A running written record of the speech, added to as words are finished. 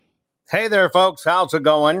Hey there, folks. How's it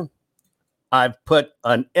going? I've put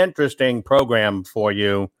an interesting program for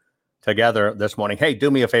you together this morning. Hey,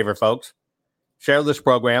 do me a favor, folks. Share this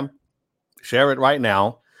program. Share it right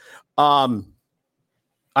now. I'm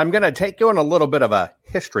going to take you on a little bit of a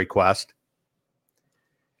history quest,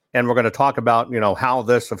 and we're going to talk about, how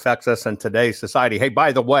this affects us in today's society. Hey,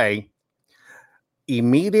 by the way,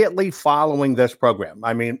 immediately following this program,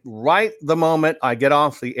 right the moment I get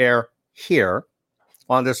off the air here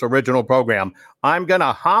on this original program, I'm going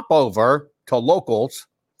to hop over to Locals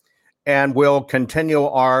and we'll continue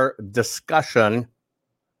our discussion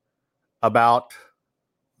about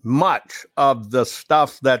much of the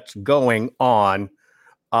stuff that's going on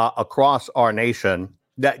across our nation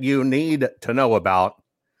that you need to know about.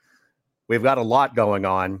 We've got a lot going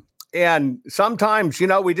on. And sometimes,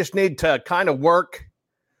 we just need to kind of work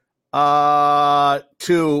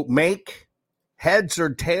to make heads or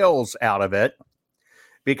tails out of it,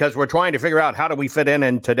 because we're trying to figure out how do we fit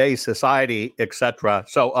in today's society, etc.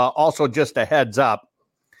 So also just a heads up,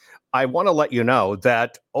 I want to let you know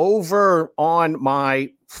that over on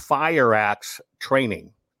my Fire Acts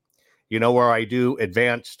training, where I do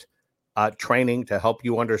advanced training to help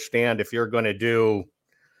you understand if you're going to do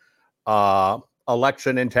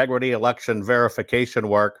election integrity, election verification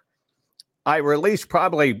work, I released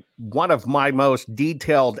probably one of my most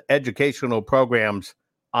detailed educational programs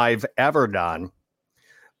I've ever done.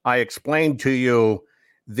 I explained to you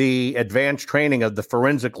the advanced training of the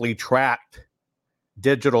forensically tracked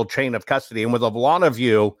digital chain of custody. And with a lot of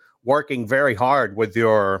you working very hard with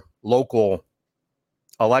your local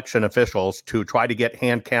election officials to try to get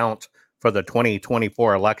hand counts for the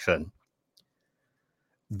 2024 election,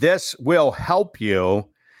 this will help you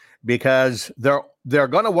because they're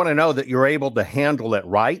going to want to know that you're able to handle it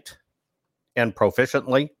right and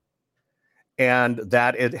proficiently, and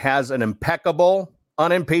that it has an impeccable,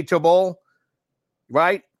 unimpeachable,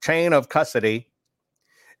 chain of custody.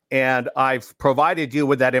 And I've provided you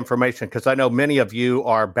with that information because I know many of you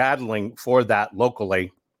are battling for that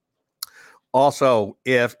locally. Also,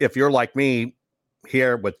 if you're like me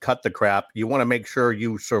here with Cut the Crap, you want to make sure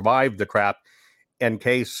you survive the crap in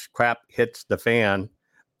case crap hits the fan.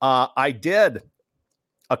 I did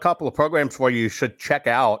a couple of programs for you should check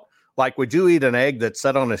out. Like, would you eat an egg that's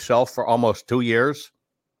sat on a shelf for almost 2 years?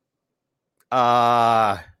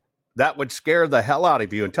 That would scare the hell out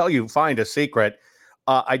of you until you find a secret.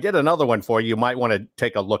 I did another one for you. You might want to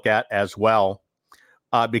take a look at as well,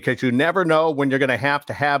 because you never know when you're going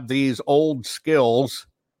to have these old skills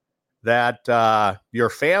that your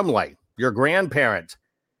family, your grandparents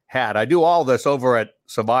had. I do all this over at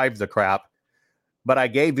Survive the Crap, but I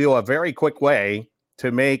gave you a very quick way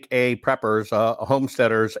to make a Prepper's, a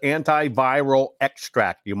Homesteader's antiviral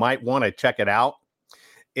extract. You might want to check it out.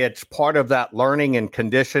 It's part of that learning and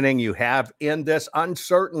conditioning you have in this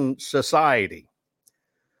uncertain society.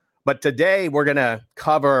 But today we're going to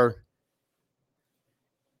cover,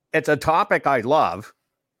 it's a topic I love,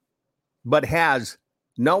 but has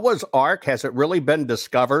Noah's Ark, has it really been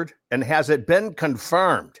discovered? And has it been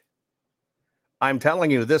confirmed? I'm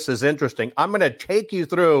telling you, this is interesting. I'm going to take you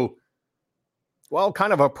through,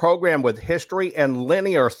 kind of a program with history and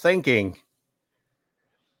linear thinking.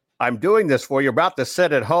 I'm doing this for you. You're about to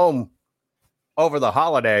sit at home over the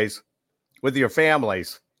holidays with your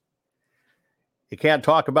families. You can't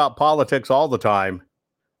talk about politics all the time,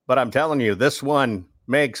 but I'm telling you, this one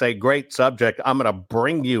makes a great subject. I'm going to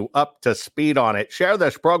bring you up to speed on it. Share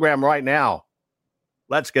this program right now.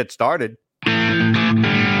 Let's get started.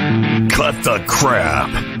 Cut the crap.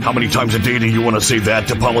 How many times a day do you want to say that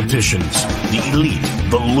to politicians, the elite,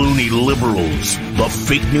 the loony liberals, the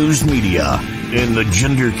fake news media, and the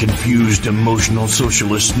gender-confused, emotional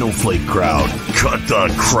socialist snowflake crowd? Cut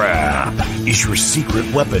the crap is your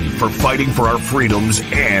secret weapon for fighting for our freedoms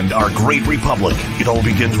and our great republic. It all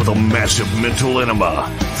begins with a massive mental enema,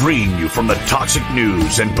 freeing you from the toxic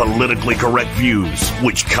news and politically correct views,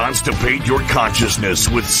 which constipate your consciousness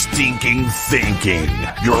with stinking thinking.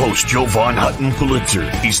 Your host, Joe Von Hutton Pulitzer.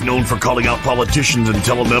 He's known for calling out politicians and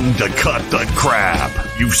telling them to cut the crap.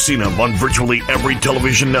 You've seen him on virtually every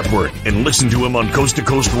television network and listened to him on Coast to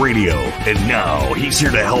Coast Radio. And now he's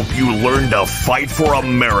here to help you learn to fight for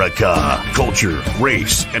America. Culture,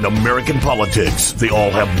 race, and American politics. They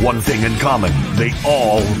all have one thing in common. They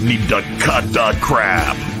all need to cut the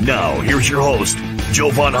crap. Now, here's your host,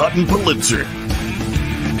 Joe Von Hutton Pulitzer.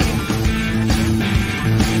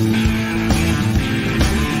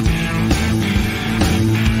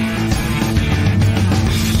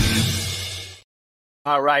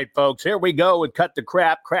 All right, folks, here we go with Cut the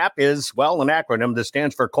Crap. CRAP is, an acronym that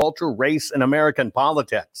stands for Culture, Race, and American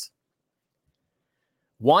Politics.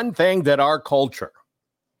 One thing that our culture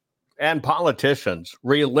and politicians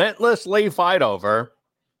relentlessly fight over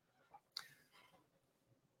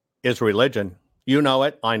is religion. You know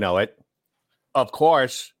it. I know it. Of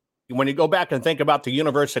course, when you go back and think about the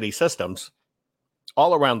university systems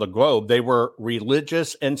all around the globe, they were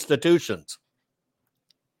religious institutions.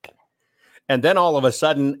 And then all of a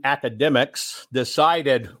sudden, academics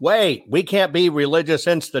decided, wait, we can't be religious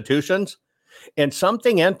institutions. And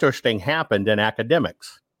something interesting happened in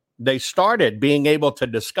academics. They started being able to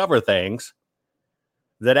discover things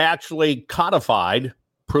that actually codified,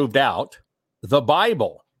 proved out the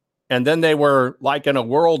Bible. And then they were like in a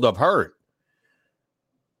world of hurt.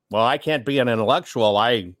 Well, I can't be an intellectual.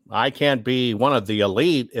 I can't be one of the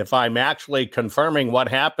elite if I'm actually confirming what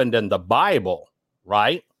happened in the Bible,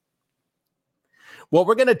 right? Well,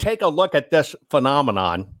 we're going to take a look at this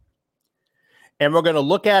phenomenon, and we're going to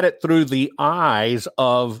look at it through the eyes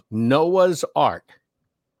of Noah's Ark.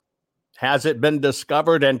 Has it been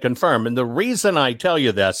discovered and confirmed? And the reason I tell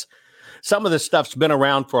you this, some of this stuff's been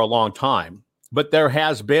around for a long time, but there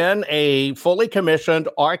has been a fully commissioned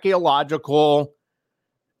archaeological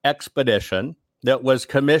expedition that was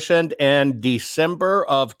commissioned in December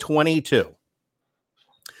of 22.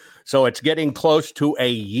 So it's getting close to a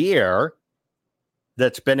year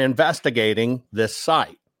that's been investigating this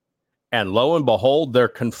site. And lo and behold, they're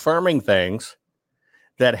confirming things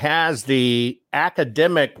that has the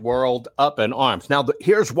academic world up in arms. Now,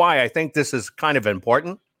 here's why I think this is kind of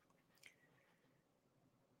important.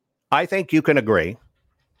 I think you can agree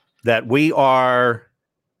that we are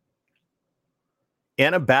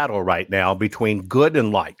in a battle right now between good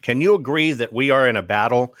and light. Can you agree that we are in a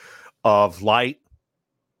battle of light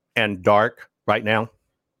and dark right now?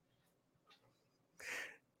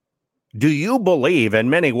 Do you believe in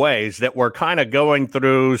many ways that we're kind of going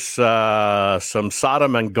through some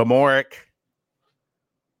Sodom and Gomorrah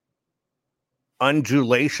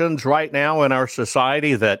undulations right now in our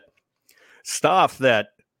society, that stuff that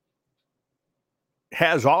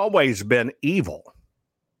has always been evil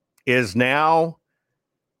is now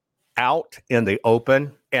out in the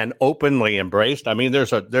open and openly embraced? I mean,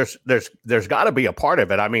 there's got to be a part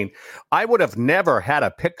of it. I mean, I would have never had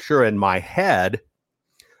a picture in my head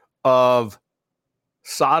of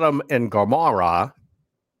Sodom and Gomorrah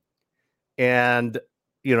and,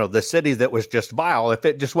 you know, the city that was just vile, if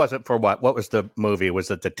it just wasn't for what was the movie?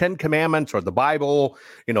 Was it the 10 Commandments or the Bible,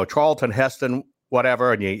 you know, Charlton Heston,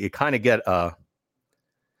 whatever, and you kind of get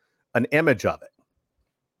an image of it.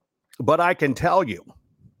 But I can tell you,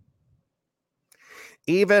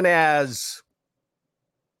 even as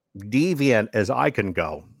deviant as I can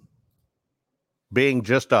go, being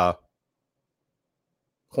just a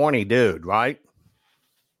horny dude, right?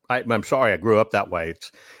 I'm sorry I grew up that way.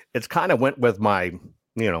 It's kind of went with my,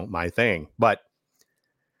 my thing. But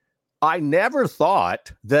I never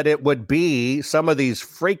thought that it would be some of these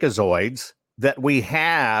freakazoids that we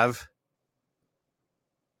have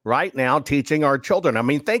right now teaching our children. I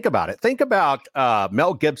mean, think about it. Think about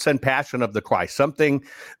Mel Gibson, Passion of the Christ, something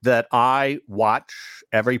that I watch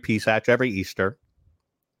every PSATch, every Easter.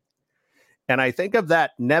 And I think of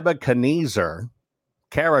that Nebuchadnezzar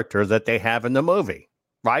character that they have in the movie,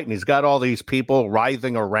 right? And he's got all these people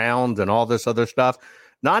writhing around and all this other stuff.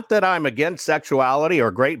 Not that I'm against sexuality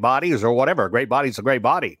or great bodies or whatever. A great body's a great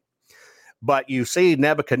body. But you see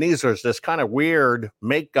Nebuchadnezzar's this kind of weird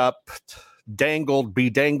makeup, dangled,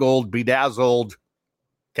 bedangled, bedazzled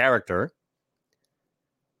character.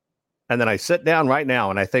 And then I sit down right now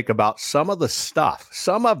and I think about some of the stuff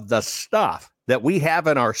that we have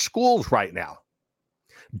in our schools right now.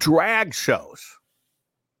 Drag shows.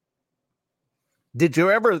 Did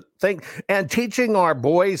you ever think, and teaching our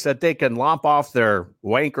boys that they can lop off their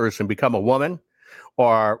wankers and become a woman,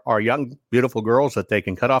 or our young, beautiful girls that they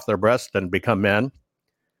can cut off their breasts and become men?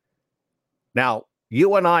 Now,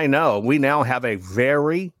 you and I know we now have a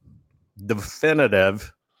very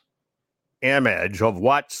definitive image of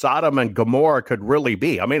what Sodom and Gomorrah could really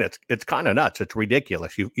be. I mean, it's kind of nuts. It's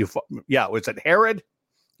ridiculous. Was it Herod?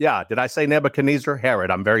 Yeah. Did I say Nebuchadnezzar?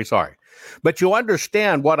 Herod. I'm very sorry. But you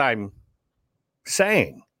understand what I'm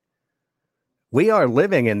saying. We are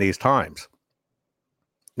living in these times.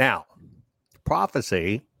 Now,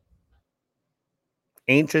 prophecy,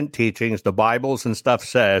 ancient teachings, the Bibles and stuff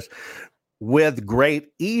says, with great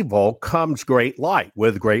evil comes great light.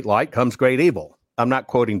 With great light comes great evil. I'm not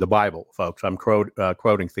quoting the Bible, folks. I'm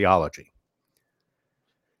quoting theology.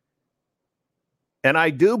 And I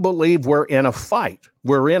do believe we're in a fight.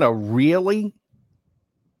 We're in a really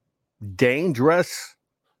dangerous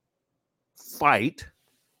fight,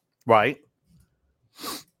 right,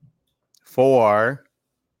 for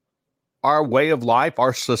our way of life,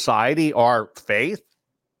 our society, our faith.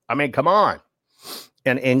 I mean, come on.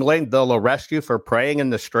 In England, they'll arrest you for praying in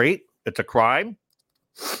the street. It's a crime.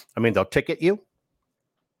 I mean, they'll ticket you.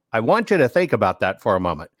 I want you to think about that for a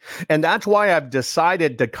moment. And that's why I've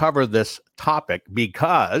decided to cover this topic,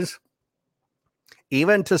 because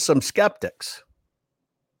even to some skeptics,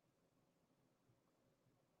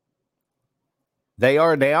 they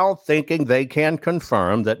are now thinking they can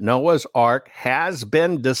confirm that Noah's Ark has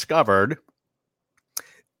been discovered,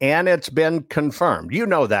 and it's been confirmed. You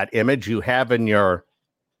know that image you have in your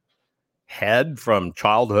head from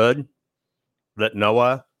childhood, that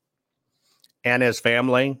Noah and his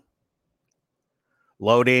family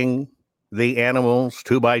loading the animals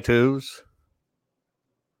 2x2s,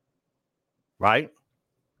 right,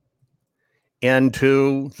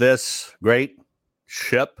 into this great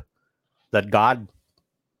ship that God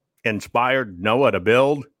inspired Noah to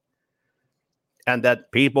build, and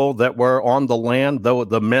that people that were on the land, though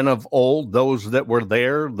the men of old, those that were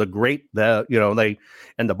there, they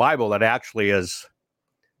in the Bible, that actually is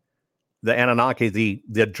the Anunnaki,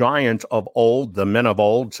 the giants of old, the men of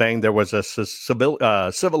old, saying there was a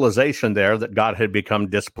civilization there that God had become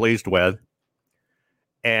displeased with.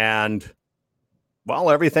 And,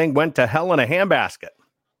 well, everything went to hell in a handbasket.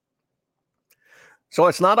 So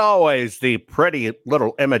it's not always the pretty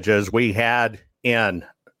little images we had in,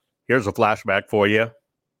 here's a flashback for you,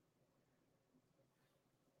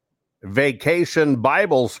 Vacation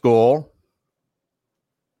Bible School.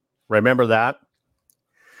 Remember that?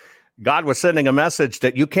 God was sending a message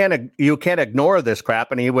that you can't ignore this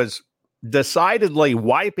crap, and he was decidedly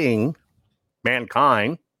wiping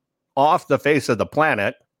mankind off the face of the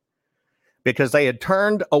planet because they had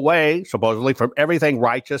turned away, supposedly, from everything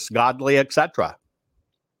righteous, godly, etc.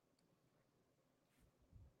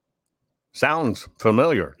 Sounds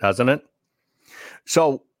familiar, doesn't it?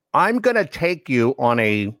 So I'm going to take you on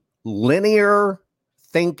a linear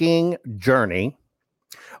thinking journey.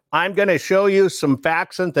 I'm going to show you some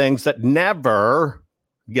facts and things that never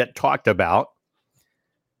get talked about.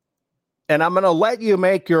 And I'm going to let you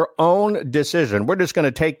make your own decision. We're just going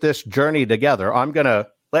to take this journey together. I'm going to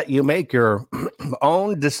let you make your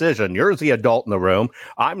own decision. You're the adult in the room.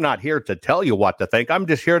 I'm not here to tell you what to think. I'm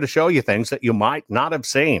just here to show you things that you might not have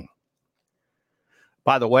seen.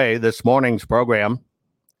 By the way, this morning's program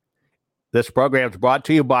is brought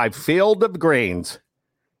to you by Field of Greens.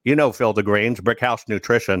 You know Field of Greens, Brickhouse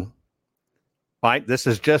Nutrition, right? This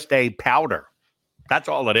is just a powder. That's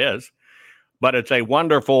all it is. But it's a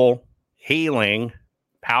wonderful healing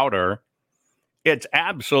powder. It's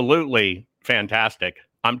absolutely fantastic.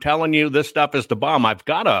 I'm telling you, this stuff is the bomb. I've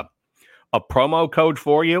got a promo code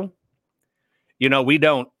for you. You know, we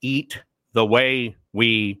don't eat the way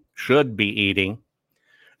we should be eating.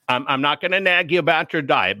 I'm not going to nag you about your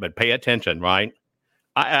diet, but pay attention, right?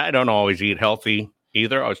 I don't always eat healthy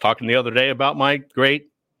either. I was talking the other day about my great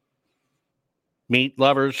meat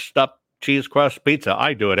lovers stuffed cheese crust pizza.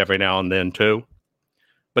 I do it every now and then too.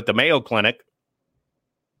 But the Mayo Clinic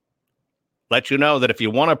lets you know that if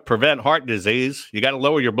you want to prevent heart disease, you got to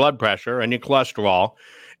lower your blood pressure and your cholesterol.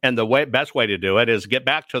 And the best way to do it is get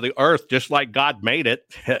back to the earth just like God made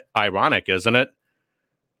it. Ironic, isn't it?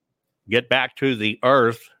 Get back to the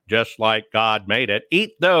earth just like God made it.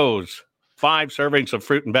 Eat those 5 servings of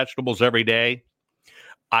fruit and vegetables every day.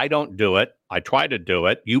 I don't do it. I try to do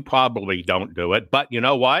it. You probably don't do it. But you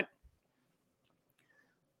know what?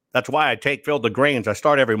 That's why I take Field of Greens. I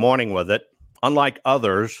start every morning with it. Unlike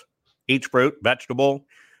others, each fruit, vegetable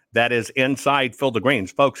that is inside Field of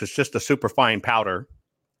Greens, folks, it's just a super fine powder.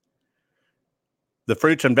 The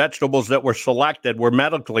fruits and vegetables that were selected were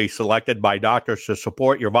medically selected by doctors to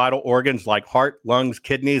support your vital organs like heart, lungs,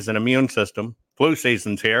 kidneys, and immune system. Flu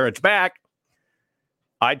season's here. It's back.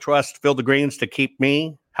 I trust Field of Greens to keep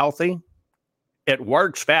me healthy. It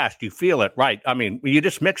works fast. You feel it, right? I mean, you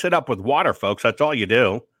just mix it up with water, folks. That's all you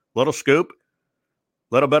do. Little scoop,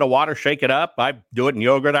 little bit of water, shake it up. I do it in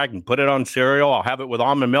yogurt. I can put it on cereal. I'll have it with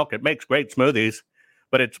almond milk. It makes great smoothies,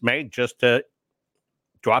 but it's made just to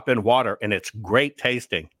drop in water, and it's great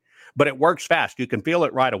tasting. But it works fast. You can feel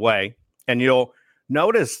it right away, and you'll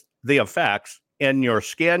notice the effects in your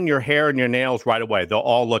skin, your hair, and your nails right away. They'll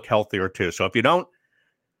all look healthier too. So if you don't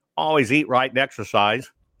always eat right and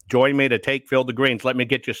exercise, join me to take Field of Greens. Let me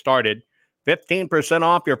get you started. 15%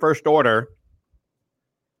 off your first order.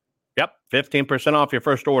 Yep, 15% off your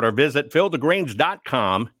first order. Visit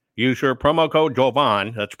fieldofgreens.com. Use your promo code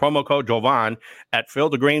Jovan. That's promo code Jovan at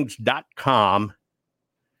fieldofgreens.com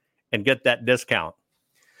and get that discount.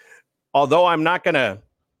 Although I'm not going to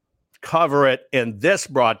cover it in this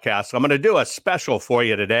broadcast, I'm going to do a special for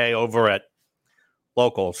you today over at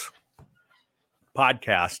Locals.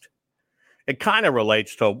 podcast, it kind of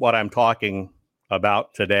relates to what I'm talking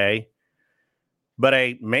about today. But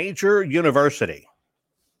a major university,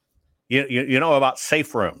 you know about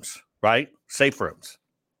safe rooms, right? Safe rooms.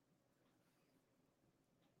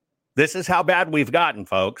 This is how bad we've gotten,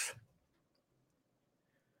 folks.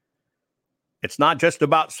 It's not just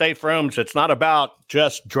about safe rooms. It's not about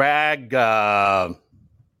just drag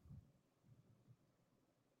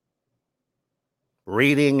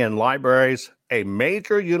reading in libraries. A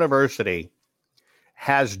major university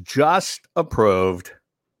has just approved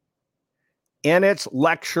in its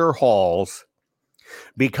lecture halls,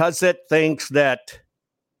 because it thinks that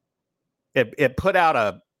it put out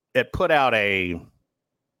a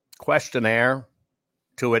questionnaire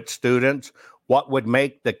to its students. What would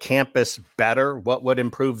make the campus better? What would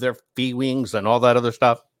improve their feelings and all that other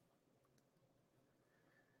stuff?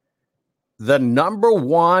 The number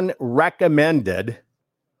one recommended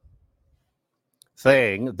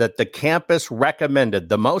thing that the campus recommended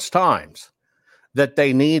the most times that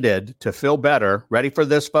they needed to feel better. Ready for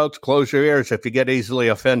this, folks? Close your ears if you get easily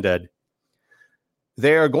offended.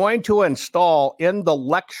 They are going to install in the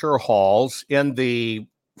lecture halls, in the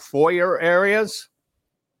foyer areas,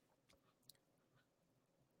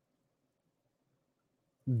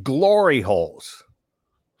 glory holes.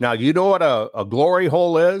 Now, you know what a glory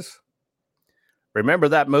hole is? Remember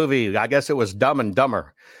that movie, I guess it was Dumb and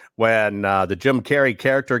Dumber, when the Jim Carrey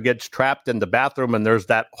character gets trapped in the bathroom and there's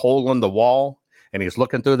that hole in the wall and he's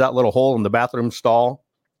looking through that little hole in the bathroom stall?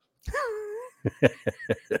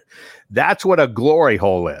 That's what a glory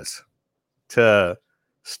hole is. To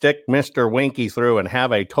stick Mr. Winky through and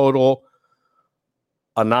have a total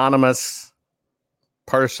anonymous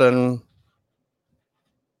person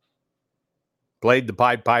played the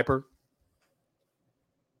Pied Piper.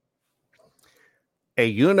 A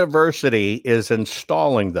university is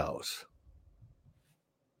installing those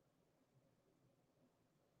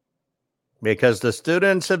because the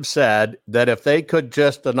students have said that if they could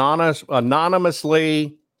just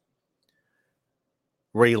anonymously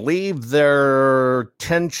relieve their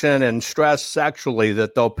tension and stress sexually,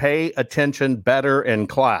 that they'll pay attention better in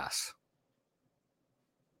class.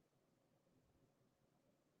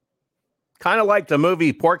 Kind of like the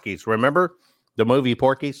movie Porky's. Remember the movie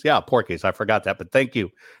Porky's? Yeah, Porky's. I forgot that, but thank you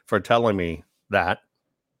for telling me that.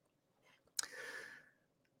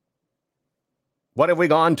 What have we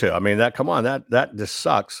gone to? I mean, that just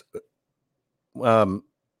sucks. Well,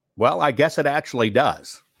 I guess it actually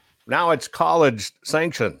does. Now it's college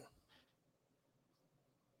sanctioned.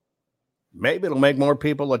 Maybe it'll make more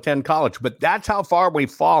people attend college, but that's how far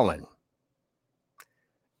we've fallen.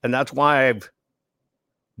 And that's why I've,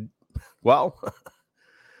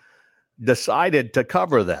 decided to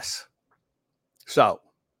cover this. So,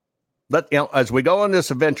 as we go on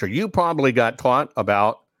this adventure, you probably got taught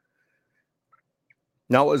about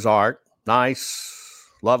Noah's Ark. Nice,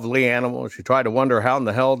 lovely animals. You try to wonder how in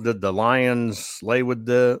the hell did the lions lay with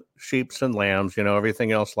the sheep and lambs,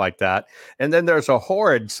 everything else like that. And then there's a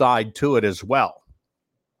horrid side to it as well.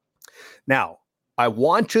 Now, I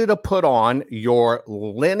want you to put on your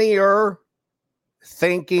linear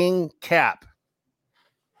thinking cap.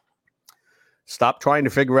 Stop trying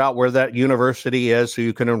to figure out where that university is so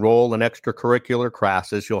you can enroll in extracurricular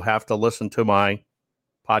classes. You'll have to listen to my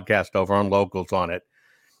podcast over on Locals on it.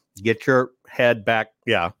 Get your head back.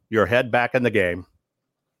 Yeah, your head back in the game.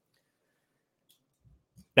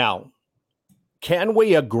 Now, can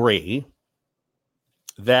we agree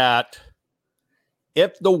that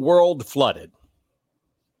if the world flooded,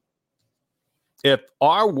 if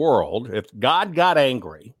God got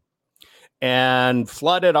angry and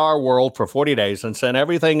flooded our world for 40 days and sent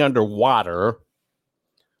everything underwater,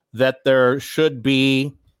 that there should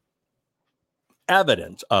be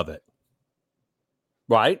evidence of it,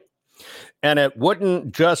 right? And it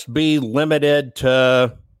wouldn't just be limited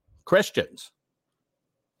to Christians.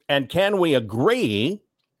 And can we agree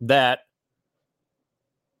that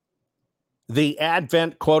the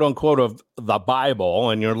advent, quote unquote, of the Bible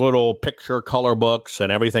and your little picture color books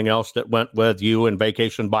and everything else that went with you in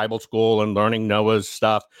Vacation Bible School and learning Noah's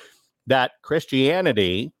stuff, that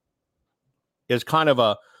Christianity is kind of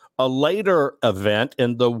a later event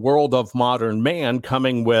in the world of modern man,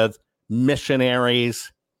 coming with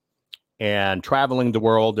missionaries and traveling the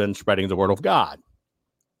world and spreading the word of God.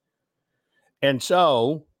 And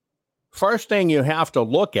so, first thing you have to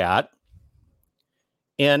look at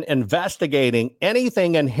in investigating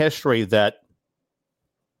anything in history that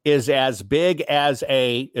is as big as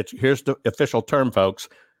here's the official term, folks,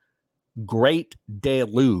 Great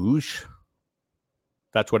Deluge.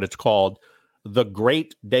 That's what it's called. The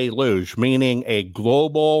Great Deluge, meaning a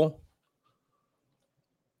global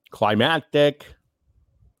climatic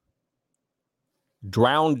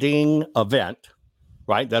drowning event,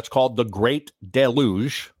 right? That's called the Great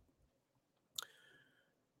Deluge.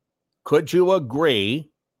 Could you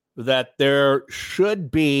agree that there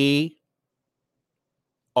should be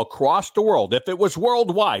across the world, if it was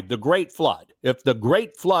worldwide, the Great Flood, if the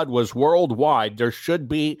Great Flood was worldwide, there should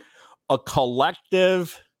be a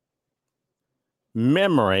collective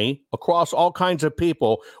memory across all kinds of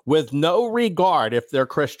people with no regard if they're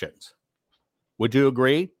Christians? Would you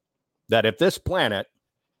agree that if this planet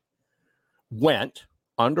went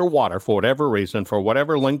underwater for whatever reason, for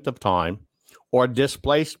whatever length of time, or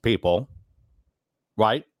displaced people,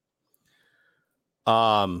 right?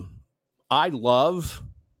 I love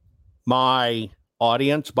my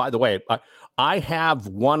audience. By the way, I have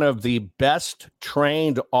one of the best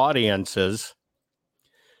trained audiences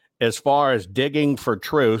as far as digging for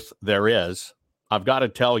truth there is. I've got to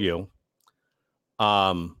tell you,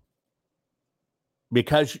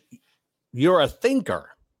 because you're a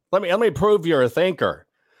thinker. Let me prove you're a thinker.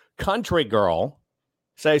 Country Girl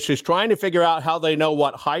says she's trying to figure out how they know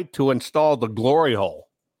what height to install the glory hole.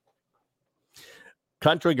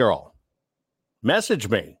 Country Girl, message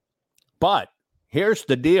me. But here's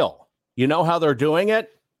the deal. You know how they're doing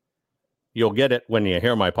it? You'll get it when you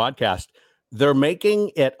hear my podcast. They're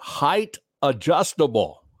making it height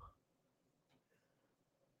adjustable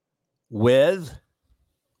with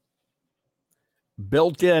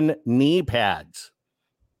built-in knee pads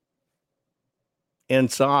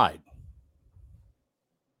inside.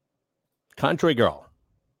 Country Girl,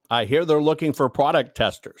 I hear they're looking for product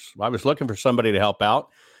testers. I was looking for somebody to help out.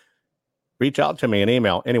 Reach out to me an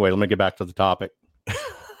email. Anyway, let me get back to the topic.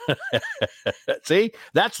 See,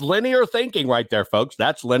 that's linear thinking right there, folks.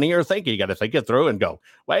 That's linear thinking. You got to think it through and go,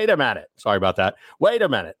 wait a minute. Sorry about that. Wait a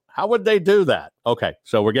minute. How would they do that? Okay,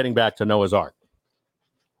 so we're getting back to Noah's Ark.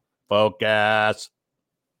 Focus.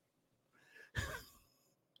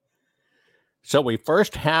 So we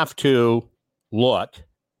first have to look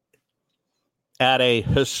at a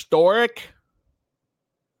historic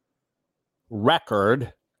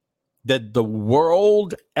record. Did the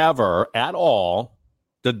world ever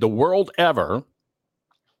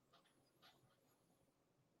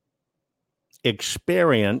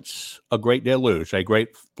experience a great deluge, a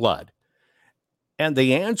great flood? And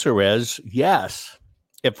the answer is yes.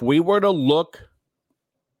 If we were to look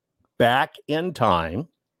back in time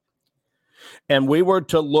and we were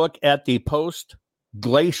to look at the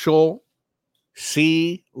post-glacial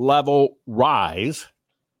sea level rise,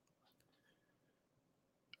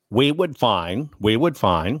 we would find,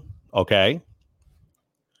 okay,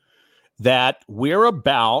 that we're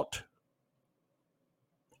about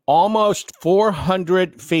almost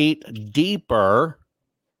 400 feet deeper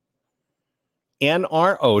in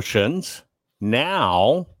our oceans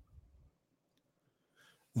now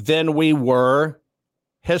than we were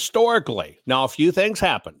historically. Now, a few things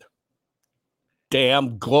happened.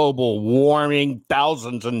 Damn global warming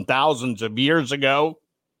thousands and thousands of years ago.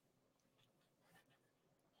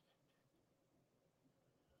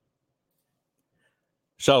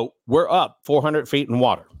 So we're up 400 feet in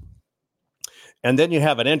water. And then you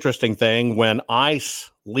have an interesting thing when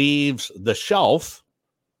ice leaves the shelf,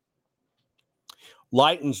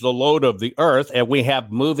 lightens the load of the earth, and we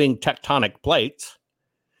have moving tectonic plates.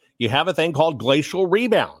 You have a thing called glacial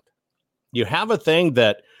rebound. You have a thing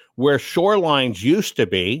that where shorelines used to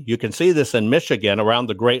be, you can see this in Michigan around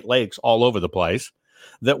the Great Lakes all over the place,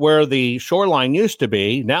 that where the shoreline used to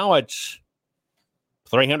be, now it's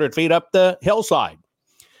 300 feet up the hillside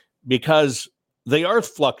because the earth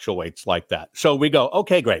fluctuates like that. So we go,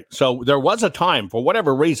 okay, great. So there was a time, for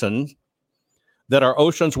whatever reason, that our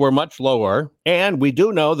oceans were much lower, and we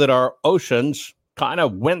do know that our oceans kind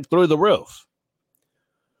of went through the roof.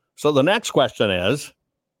 So the next question is,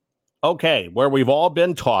 okay, where we've all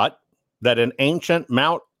been taught that in ancient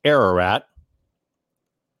Mount Ararat,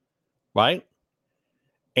 right?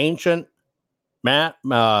 Ancient Mount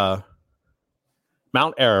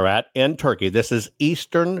Ararat in Turkey. This is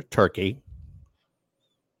eastern Turkey.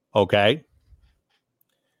 Okay.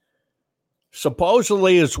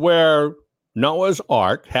 Supposedly is where Noah's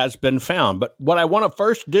Ark has been found. But what I want to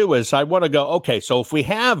first do is I want to go, okay, so if we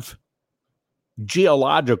have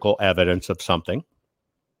geological evidence of something,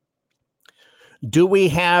 do we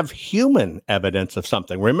have human evidence of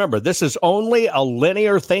something? Remember, this is only a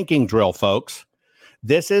linear thinking drill, folks.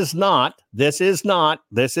 This is not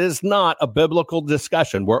a biblical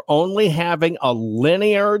discussion. We're only having a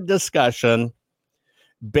linear discussion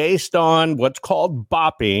based on what's called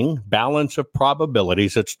bopping, balance of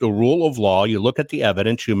probabilities. It's the rule of law. You look at the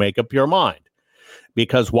evidence, you make up your mind.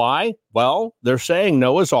 Because why? Well, they're saying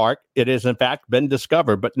Noah's Ark, it has in fact been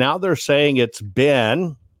discovered, but now they're saying it's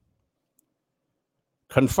been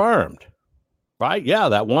confirmed, right? Yeah,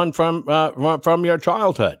 that one from your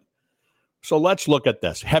childhood. So let's look at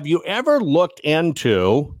this. Have you ever looked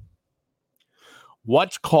into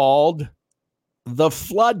what's called the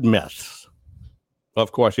flood myths?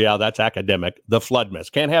 Of course, yeah, that's academic. The flood myths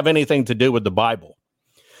can't have anything to do with the Bible.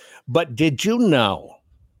 But did you know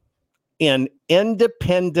in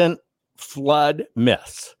independent flood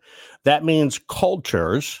myths, that means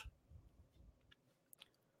cultures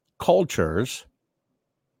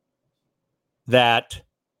that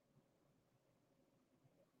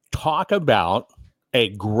talk about a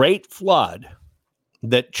great flood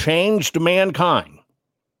that changed mankind,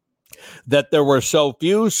 that there were so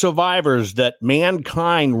few survivors that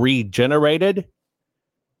mankind regenerated?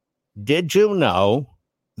 Did you know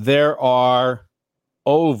there are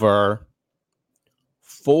over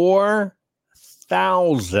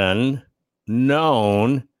 4,000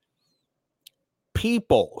 known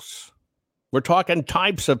peoples? We're talking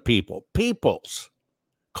types of peoples,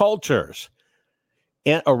 cultures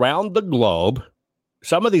around the globe.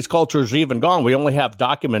 Some of these cultures are even gone. We only have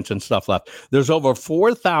documents and stuff left. There's over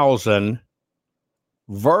 4,000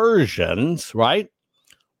 versions, right?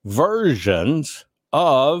 Versions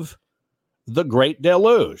of the Great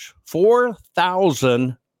Deluge.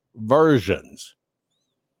 4,000 versions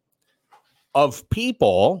of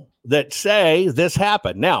people that say this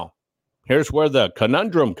happened. Now, here's where the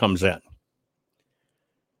conundrum comes in.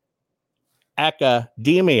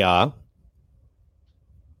 Academia,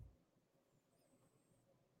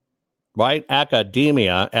 right?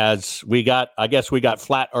 Academia, as I guess we got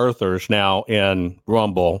flat earthers now in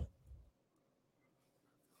Rumble.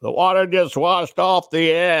 The water just washed off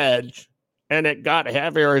the edge and it got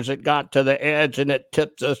heavier as it got to the edge and it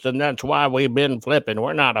tipped us, and that's why we've been flipping.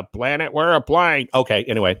 We're not a planet, we're a plane. Okay,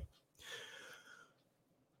 anyway.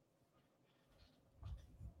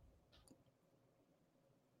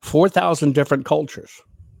 $4,000 different cultures.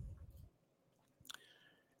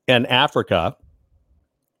 In Africa,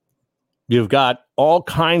 you've got all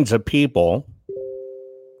kinds of people,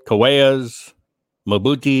 Kawayas,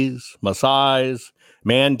 Mabutis, Maasais,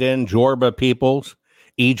 Mandan, Yoruba peoples.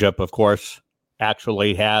 Egypt, of course,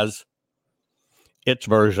 actually has its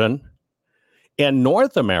version. In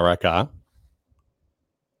North America,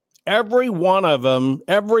 every one of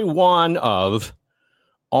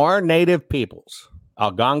our native peoples,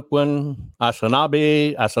 Algonquin,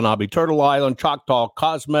 Anishinaabe, Turtle Island, Choctaw,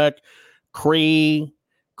 Cosmic, Cree,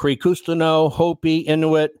 Kustano, Hopi,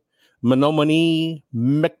 Inuit, Menominee,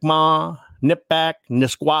 Mi'kmaq, Nipmuc,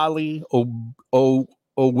 Nisqually,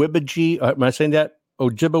 Owibiji, am I saying that?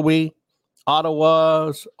 Ojibwe,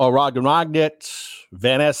 Ottawas, Orogonogets,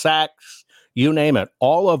 Vanessacs, you name it.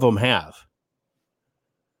 All of them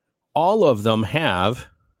have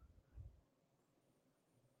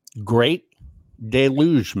great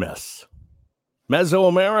deluge myths.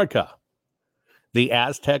 Mesoamerica, the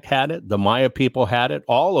Aztec had it, the Maya people had it,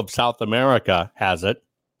 all of South America has it.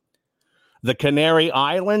 The Canary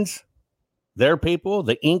Islands, their people,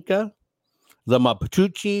 the Inca, the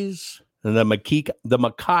Mapuches, and the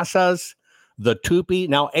Makassas, the Tupi.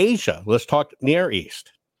 Now Asia, let's talk Near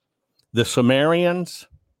East. The Sumerians,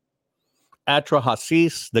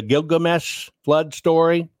 Atrahasis, the Gilgamesh flood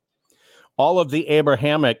story, all of the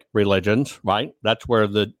Abrahamic religions, right? That's where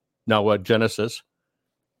the Noah Genesis.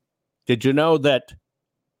 Did you know that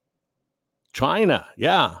China,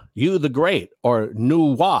 you the Great, or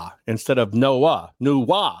Nuwa instead of Noah,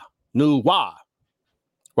 Nuwa,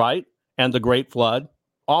 right? And the Great Flood,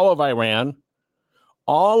 all of Iran,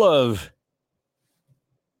 all of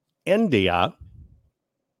India,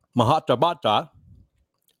 Mahabharata,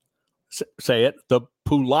 say it, the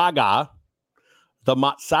Pulaga, the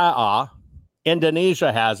Matsaa,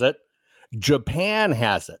 Indonesia has it, Japan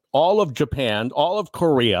has it, all of Japan, all of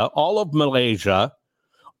Korea, all of Malaysia,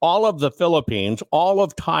 all of the Philippines, all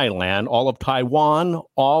of Thailand, all of Taiwan,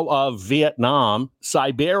 all of Vietnam,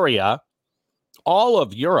 Siberia, all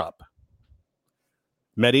of Europe,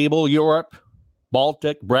 medieval Europe,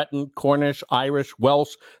 Baltic, Breton, Cornish, Irish,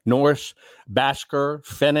 Welsh, Norse, Basker,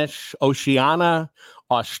 Finnish, Oceania,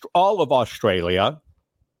 all of Australia,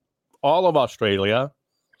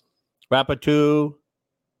 Rapatu,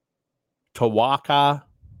 Tawaka,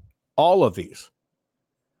 all of these.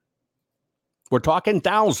 We're talking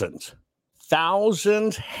thousands.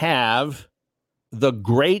 Thousands have the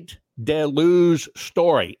Great Deluge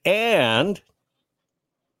story, and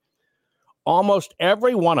almost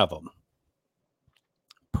every one of them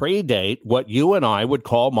predate what you and I would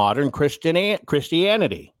call modern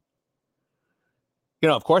Christianity.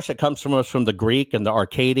 Of course, it comes from us from the Greek and the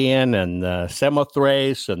Akkadian and the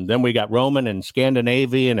Samothrace, and then we got Roman and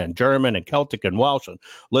Scandinavian and German and Celtic and Welsh and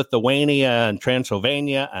Lithuania and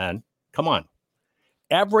Transylvania, and come on,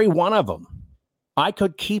 every one of them. I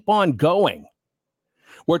could keep on going.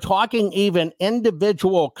 We're talking even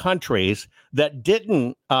individual countries that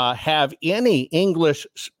didn't have any English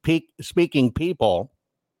speaking people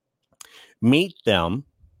meet them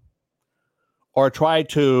or try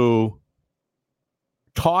to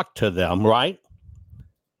talk to them, right?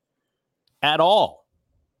 At all.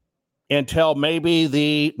 Until maybe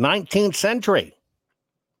the 19th century.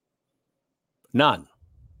 None.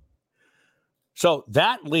 So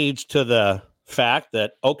that leads to the fact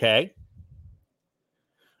that, okay,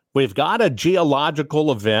 we've got a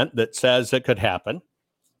geological event that says it could happen.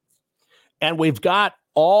 And we've got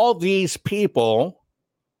all these people,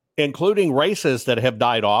 including races that have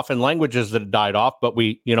died off and languages that have died off, but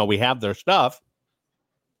we have their stuff.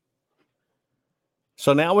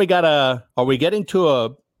 So now are we getting to a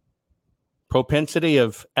propensity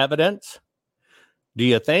of evidence? Do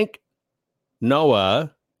you think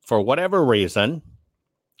Noah, for whatever reason,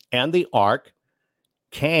 and the ark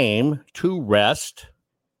came to rest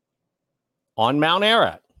on Mount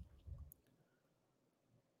Ararat?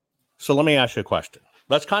 So let me ask you a question.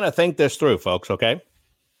 Let's kind of think this through, folks, okay?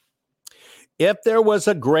 If there was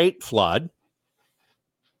a great flood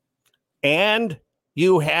and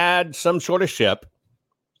you had some sort of ship,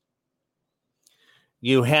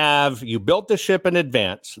 you built the ship in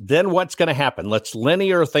advance, then what's going to happen? Let's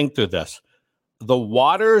linear think through this. The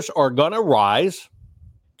waters are going to rise.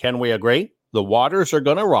 Can we agree? The waters are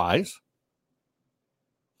going to rise.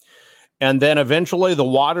 And then eventually the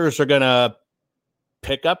waters are going to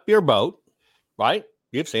pick up your boat, right?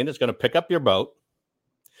 You've seen it's going to pick up your boat.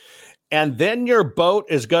 And then your boat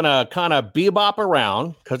is going to kind of bebop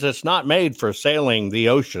around because it's not made for sailing the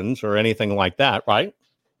oceans or anything like that, right?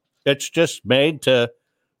 It's just made to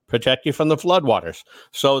protect you from the floodwaters.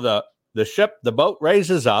 So the boat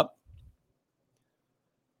raises up.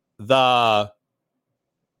 The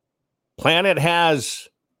planet has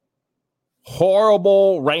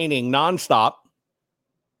horrible raining nonstop.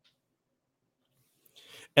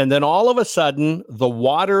 And then all of a sudden, the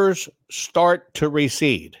waters start to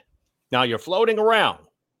recede. Now you're floating around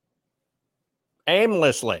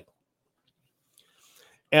aimlessly.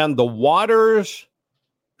 And the waters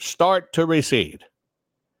start to recede.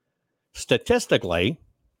 Statistically,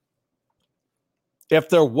 if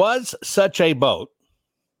there was such a boat,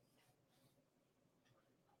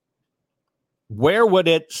 where would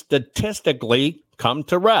it statistically come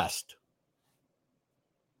to rest?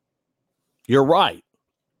 You're right.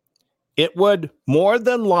 It would more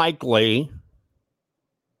than likely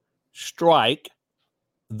strike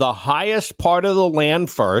the highest part of the land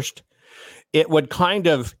first. It would kind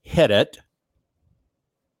of hit it.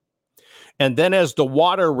 And then as the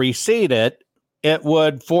water receded, it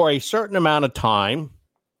would, for a certain amount of time,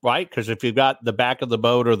 right? Because if you've got the back of the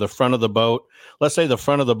boat or the front of the boat, let's say the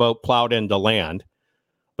front of the boat plowed into land,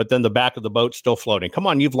 but then the back of the boat's still floating. Come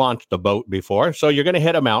on, you've launched a boat before. So you're going to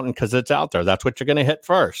hit a mountain because it's out there. That's what you're going to hit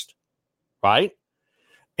first, right?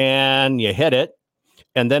 And you hit it.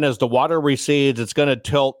 And then as the water recedes, it's going to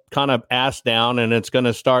tilt kind of ass down and it's going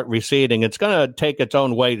to start receding. It's going to take its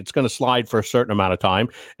own weight. It's going to slide for a certain amount of time.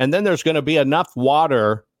 And then there's going to be enough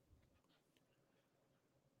water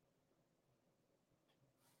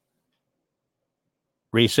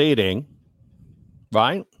receding,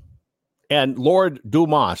 right? And Lord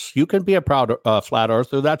Dumas, you can be a proud flat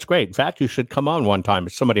earther. That's great. In fact, you should come on one time.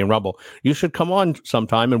 It's somebody in Rumble. You should come on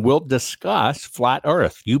sometime and we'll discuss flat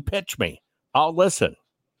earth. You pitch me. I'll listen.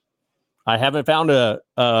 I haven't found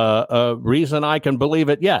a reason I can believe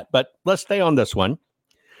it yet, but let's stay on this one.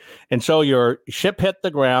 And so your ship hit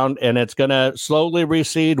the ground and it's going to slowly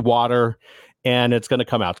recede water and it's going to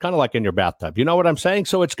come out. It's kind of like in your bathtub. You know what I'm saying?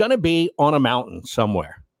 So it's going to be on a mountain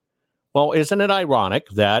somewhere. Well, isn't it ironic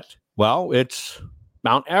that, well, it's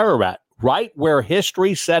Mount Ararat, right where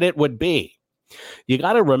history said it would be. You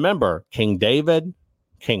got to remember King David,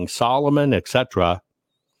 King Solomon, etc.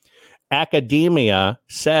 Academia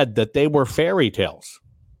said that they were fairy tales.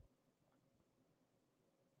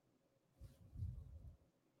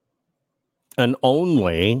 And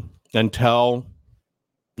only until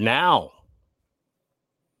now.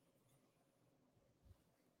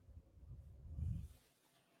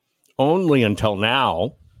 Only until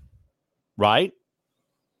now, right?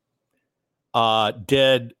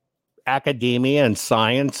 Did academia and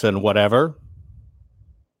science and whatever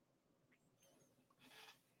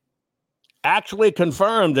actually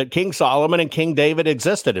confirmed that King Solomon and King David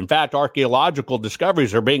existed. In fact, archaeological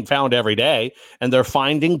discoveries are being found every day, and they're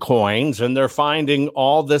finding coins and they're finding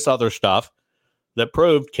all this other stuff that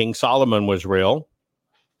proved King Solomon was real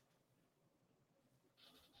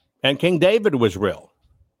and King David was real.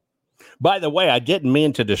 By the way, I didn't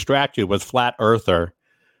mean to distract you with Flat Earther.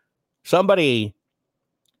 Somebody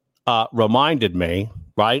reminded me,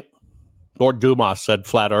 right? Lord Dumas said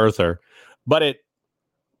Flat Earther, but it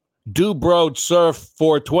Dubrode Surf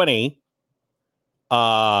 420.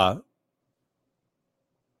 I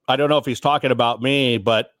don't know if he's talking about me,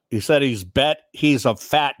 but he said he's a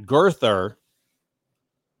fat girther.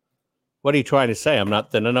 What are you trying to say? I'm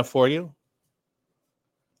not thin enough for you?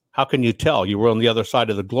 How can you tell? You were on the other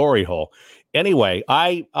side of the glory hole. Anyway,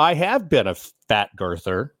 I have been a fat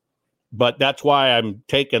girther, but that's why I'm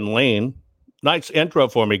taking lean. Nice intro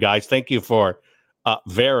for me, guys. Thank you for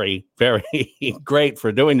very, very great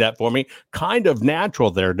for doing that for me. Kind of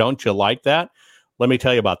natural there. Don't you like that? Let me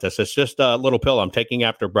tell you about this. It's just a little pill I'm taking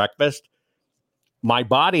after breakfast. My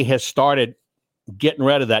body has started getting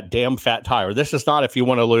rid of that damn fat tire. This is not if you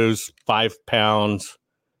want to lose 5 pounds,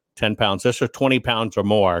 10 pounds. This is 20 pounds or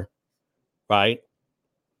more, right?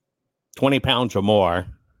 20 pounds or more.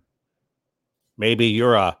 Maybe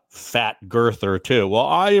you're a fat girther too. Well,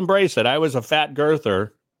 I embrace it. I was a fat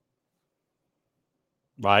girther.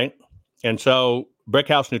 Right. And so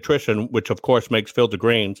Brickhouse Nutrition, which of course makes Field of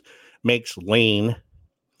Greens, makes lean.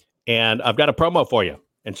 And I've got a promo for you.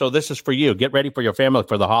 And so this is for you. Get ready for your family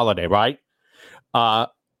for the holiday, right? I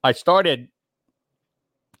started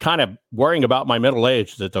kind of worrying about my middle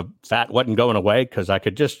age that the fat wasn't going away because I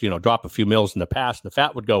could just, drop a few meals in the past and the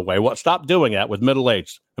fat would go away. Well, stop doing that with middle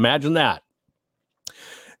age. Imagine that.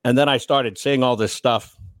 And then I started seeing all this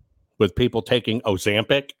stuff with people taking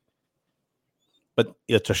Ozempic. But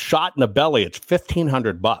it's a shot in the belly. It's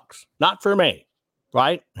 $1,500. Not for me,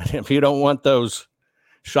 right? If you don't want those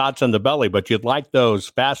shots in the belly, but you'd like those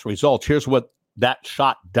fast results, here's what that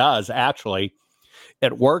shot does, actually.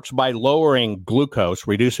 It works by lowering glucose,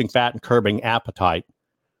 reducing fat, and curbing appetite.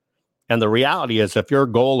 And the reality is, if your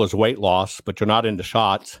goal is weight loss, but you're not into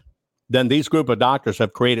shots, then these group of doctors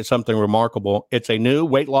have created something remarkable. It's a new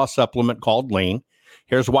weight loss supplement called Lean.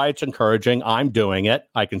 Here's why it's encouraging. I'm doing it.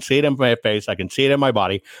 I can see it in my face. I can see it in my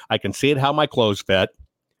body. I can see it how my clothes fit.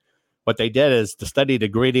 What they did is the studied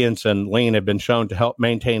ingredients in Lean have been shown to help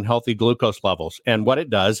maintain healthy glucose levels. And what it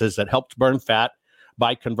does is it helps burn fat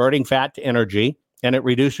by converting fat to energy, and it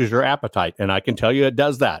reduces your appetite. And I can tell you it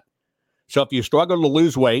does that. So if you struggle to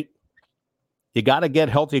lose weight, you got to get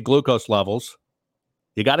healthy glucose levels.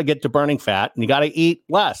 You got to get to burning fat, and you got to eat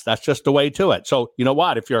less. That's just the way to it. So you know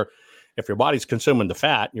what? If your body's consuming the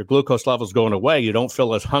fat, your glucose level's going away, you don't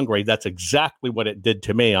feel as hungry. That's exactly what it did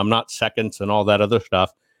to me. I'm not seconds and all that other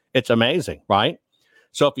stuff. It's amazing, right?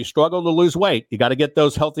 So if you struggle to lose weight, you got to get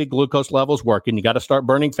those healthy glucose levels working. You got to start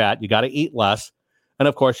burning fat. You got to eat less. And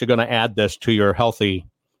of course, you're going to add this to your healthy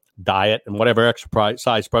diet and whatever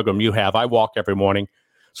exercise program you have. I walk every morning.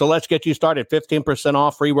 So let's get you started. 15%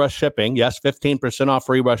 off free rush shipping. Yes, 15% off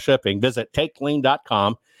free rush shipping. Visit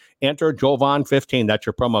takelean.com. Enter Jovan15. That's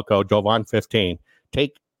your promo code, Jovan15.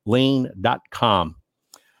 Takelean.com.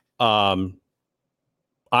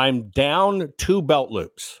 I'm down 2 belt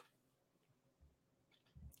loops.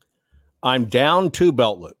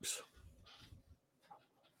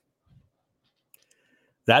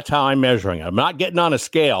 That's how I'm measuring it. I'm not getting on a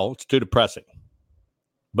scale. It's too depressing.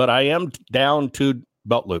 But I am down 2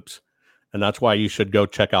 belt loops. And that's why you should go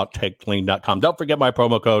check out takelean.com. Don't forget my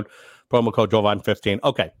promo code Jovan15.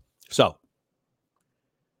 Okay. So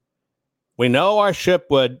we know our ship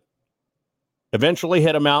would eventually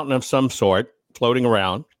hit a mountain of some sort floating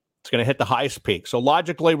around. It's going to hit the highest peak. So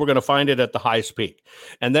logically, we're going to find it at the highest peak.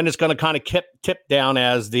 And then it's going to kind of tip down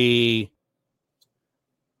as the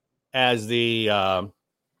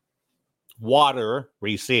water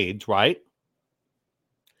recedes, right?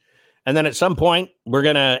 And then at some point, we're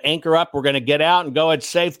going to anchor up. We're going to get out and go, it's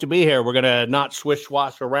safe to be here. We're going to not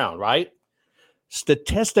swish-swash around, right?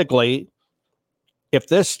 Statistically, if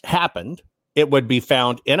this happened, it would be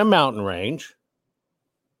found in a mountain range.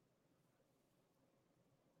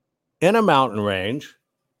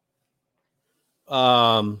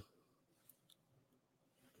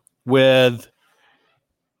 With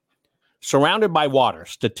surrounded by water,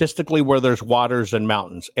 statistically where there's waters and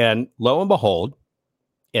mountains. And lo and behold,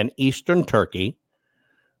 in eastern Turkey,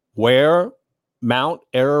 where Mount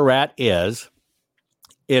Ararat is,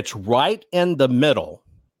 it's right in the middle,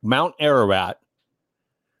 Mount Ararat,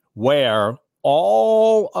 where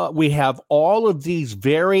we have all of these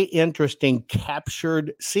very interesting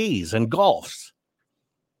captured seas and gulfs.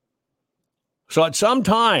 So at some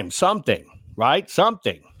time, something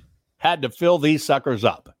had to fill these suckers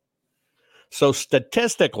up. So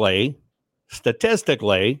statistically,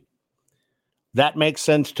 that makes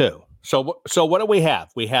sense too. So what do we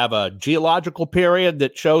have? We have a geological period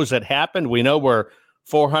that shows it happened. We know we're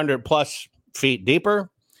 400 plus feet deeper.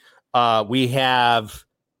 We have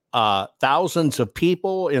thousands of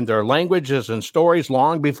people in their languages and stories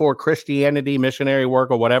long before Christianity, missionary work,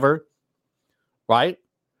 or whatever, right?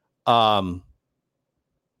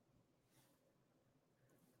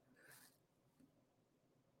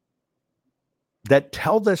 That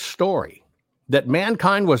tell this story that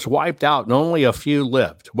mankind was wiped out and only a few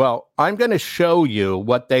lived. Well, I'm going to show you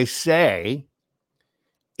what they say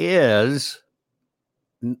is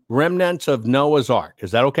remnants of Noah's Ark.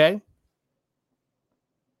 Is that okay?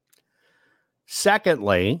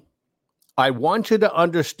 Secondly, I want you to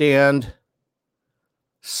understand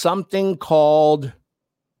something called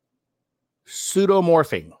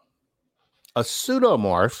pseudomorphing. A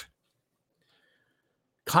pseudomorph,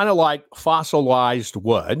 kind of like fossilized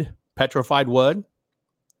wood, petrified wood,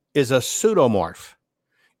 is a pseudomorph.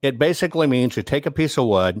 It basically means you take a piece of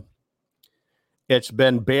wood, it's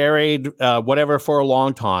been buried, whatever, for a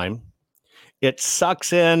long time. It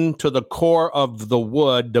sucks in to the core of the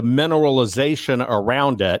wood, the mineralization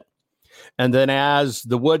around it. And then as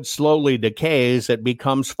the wood slowly decays, it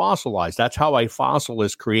becomes fossilized. That's how a fossil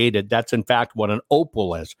is created. That's, in fact, what an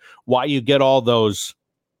opal is. Why you get all those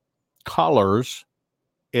colors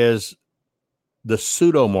is the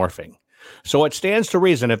pseudomorphing. So it stands to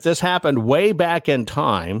reason if this happened way back in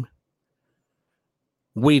time,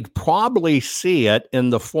 we'd probably see it in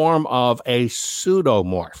the form of a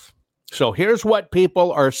pseudomorph. So here's what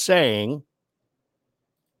people are saying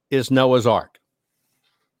is Noah's Ark.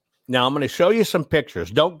 Now I'm going to show you some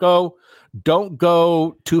pictures. Don't go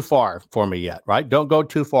too far for me yet, right? Don't go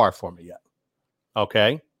too far for me yet.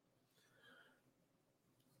 Okay?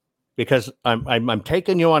 Because I'm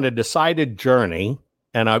taking you on a decided journey,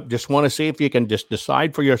 and I just want to see if you can just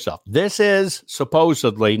decide for yourself. This is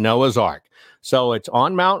supposedly Noah's Ark. So it's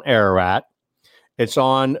on Mount Ararat. It's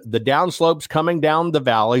on the downslopes coming down the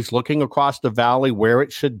valleys, looking across the valley where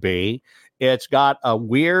it should be. It's got a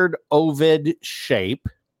weird ovid shape,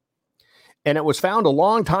 and it was found a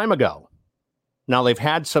long time ago. Now, they've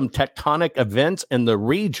had some tectonic events in the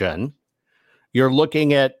region. You're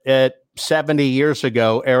looking at 70 years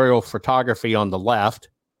ago aerial photography on the left,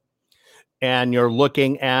 and you're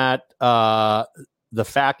looking at the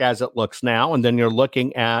fact as it looks now, and then you're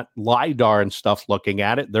looking at LIDAR and stuff looking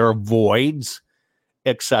at it. There are voids,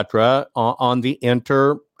 etc., on the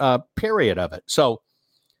period of it. So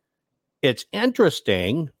it's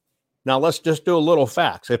interesting. Now let's just do a little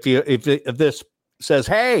facts. If this says,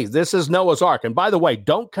 hey, this is Noah's Ark, and by the way,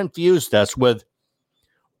 don't confuse this with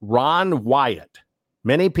Ron Wyatt.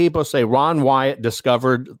 Many people say Ron Wyatt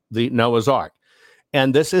discovered the Noah's Ark,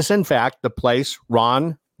 and this is in fact the place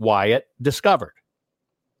Ron Wyatt discovered,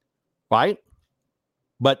 right?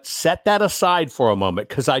 But set that aside for a moment,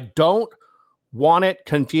 because I don't want it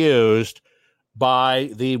confused by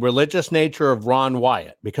the religious nature of Ron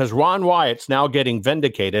Wyatt, because Ron Wyatt's now getting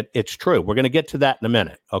vindicated. It's true. We're going to get to that in a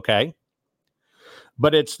minute, okay?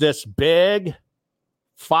 But it's this big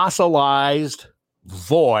fossilized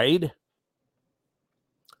void,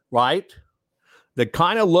 right, that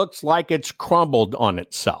kind of looks like it's crumbled on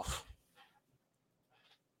itself.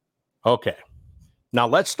 Okay. Now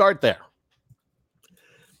let's start there.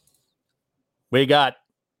 We got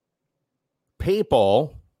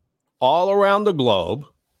people all around the globe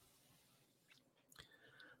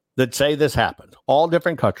that say this happened. All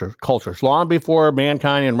different cultures, long before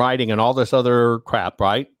mankind and writing and all this other crap,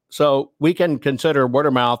 right? So we can consider word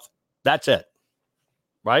of mouth, that's it,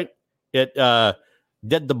 right? It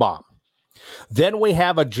did the bomb. Then we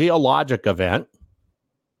have a geologic event.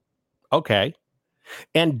 Okay.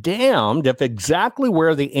 And damned if exactly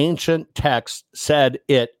where the ancient text said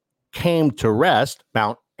it came to rest,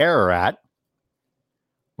 Mount Ararat,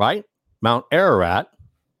 right? Mount Ararat.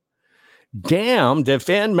 Damned if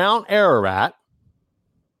in Mount Ararat,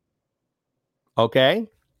 okay?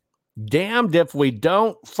 Damned if we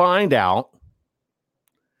don't find out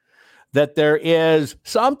that there is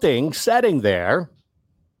something setting there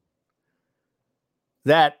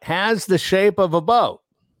that has the shape of a boat,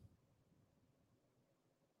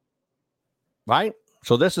 right?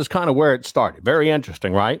 So this is kind of where it started. Very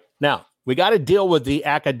interesting, right? Now, we got to deal with the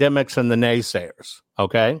academics and the naysayers,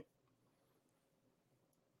 okay?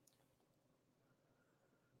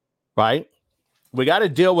 Right? We got to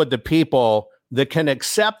deal with the people that can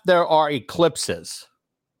accept there are eclipses,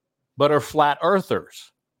 but are flat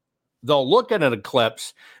earthers. they'll look at an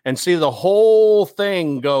eclipse and see the whole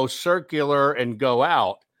thing go circular and go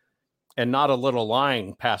out, and not a little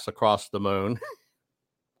line pass across the moon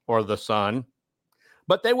or the sun.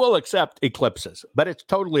 But they will accept eclipses, but it's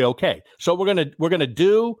totally okay. So we're gonna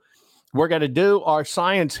do our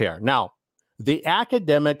science here. Now, the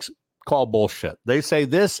academics call bullshit. They say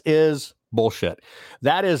this is bullshit.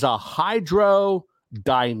 That is a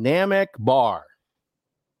hydrodynamic bar.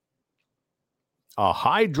 A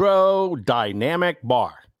hydrodynamic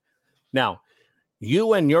bar. Now,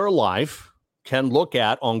 you in your life can look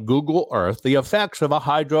at on Google Earth the effects of a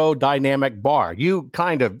hydrodynamic bar. You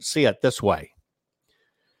kind of see it this way.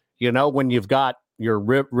 You know, when you've got your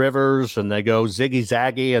rivers and they go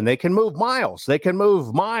ziggy-zaggy and they can move miles.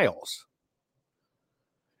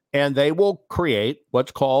 And they will create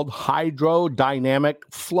what's called hydrodynamic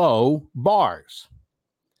flow bars.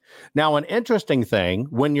 Now, an interesting thing,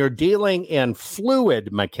 when you're dealing in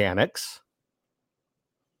fluid mechanics,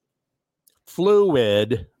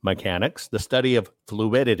 the study of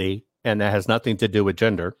fluidity, and that has nothing to do with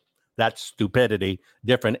gender. That's stupidity,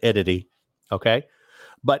 different entity, okay?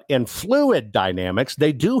 But in fluid dynamics,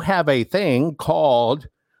 they do have a thing called,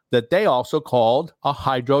 that they also called a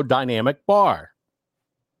hydrodynamic bar.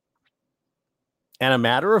 And a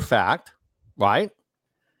matter of fact, right,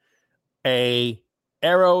 a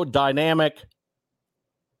aerodynamic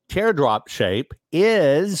teardrop shape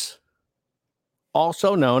is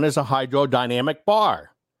also known as a hydrodynamic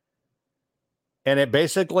bar. And it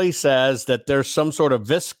basically says that there's some sort of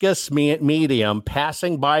viscous medium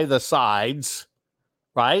passing by the sides,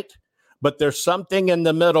 right? But there's something in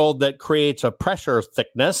the middle that creates a pressure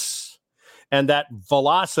thickness, and that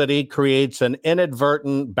velocity creates an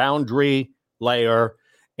inadvertent boundary layer,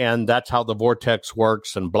 and that's how the vortex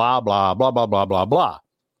works, and blah, blah, blah, blah, blah, blah, blah.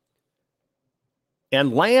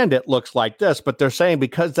 And land, it looks like this, but they're saying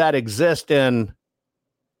because that exists in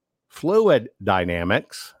fluid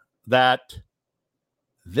dynamics, that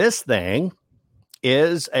this thing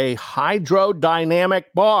is a hydrodynamic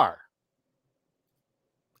bar.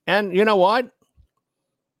 And you know what?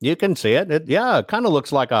 You can see it. It kind of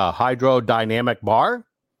looks like a hydrodynamic bar.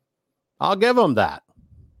 I'll give them that.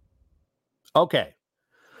 Okay.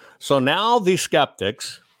 So now the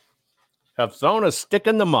skeptics have thrown a stick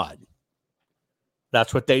in the mud.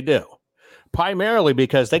 That's what they do. Primarily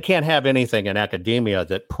because they can't have anything in academia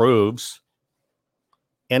that proves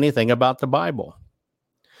anything about the Bible.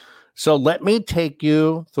 So let me take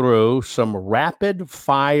you through some rapid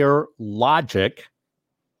fire logic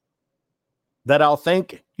that I'll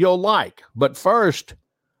think you'll like. But first,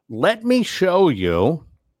 let me show you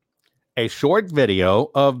a short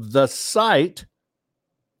video of the site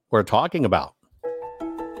we're talking about.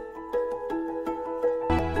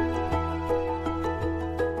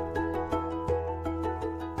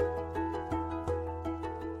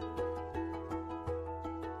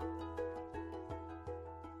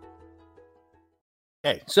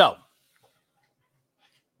 Okay, so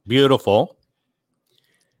beautiful.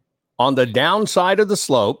 On the downside of the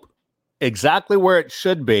slope, exactly where it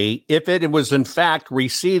should be, if it was in fact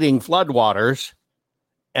receding floodwaters.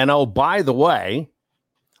 And oh, by the way,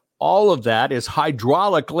 all of that is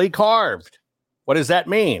hydraulically carved. What does that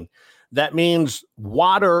mean? That means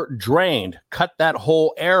water drained, cut that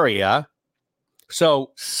whole area.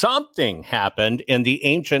 So something happened in the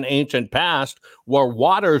ancient past where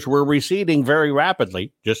waters were receding very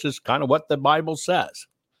rapidly, just as kind of what the Bible says.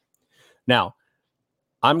 Now,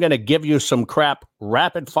 I'm going to give you some crap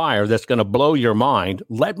rapid fire that's going to blow your mind.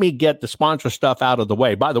 Let me get the sponsor stuff out of the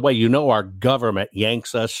way. By the way, you know our government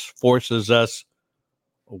yanks us, forces us,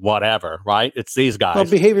 whatever, right? It's these guys. Well,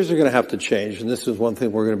 behaviors are going to have to change, and this is one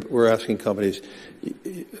thing we're asking companies.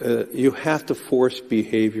 You have to force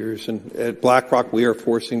behaviors, and at BlackRock, we are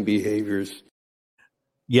forcing behaviors.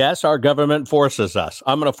 Yes, our government forces us.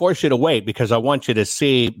 I'm going to force you to wait because I want you to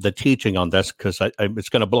see the teaching on this because it's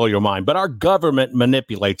going to blow your mind. But our government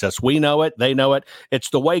manipulates us. We know it. They know it. It's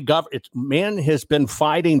the way man has been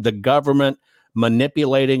fighting the government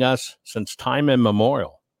manipulating us since time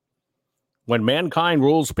immemorial. When mankind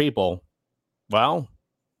rules people, well,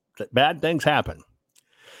 bad things happen.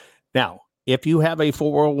 Now, if you have a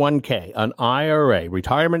 401k, an IRA,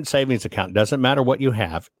 retirement savings account, doesn't matter what you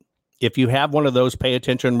have. If you have one of those, pay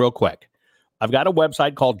attention real quick. I've got a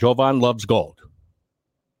website called Jovan Loves Gold.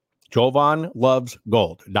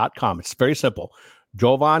 JovanLovesGold.com. It's very simple.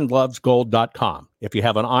 JovanLovesGold.com. If you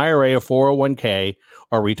have an IRA, a 401k,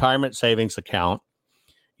 or retirement savings account,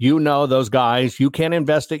 you know those guys, you can't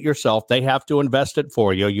invest it yourself. They have to invest it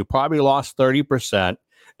for you. You probably lost 30%.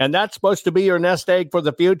 And that's supposed to be your nest egg for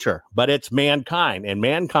the future. But it's mankind. And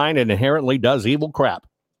mankind inherently does evil crap.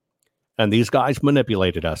 And these guys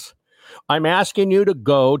manipulated us. I'm asking you to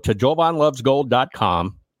go to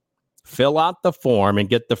JovanLovesGold.com, fill out the form, and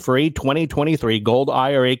get the free 2023 Gold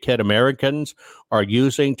IRA kit Americans are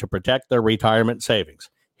using to protect their retirement savings.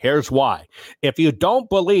 Here's why. If you don't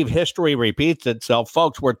believe history repeats itself,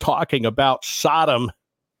 folks, we're talking about Sodom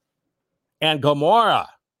and Gomorrah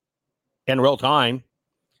in real time.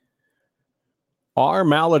 Our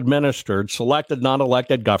maladministered, selected,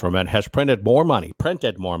 non-elected government has printed more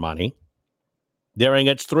money during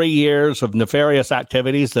its 3 years of nefarious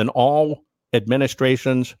activities than all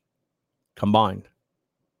administrations combined.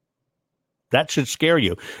 That should scare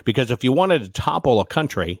you, because if you wanted to topple a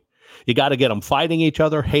country, you got to get them fighting each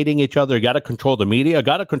other, hating each other. You got to control the media,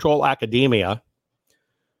 got to control academia,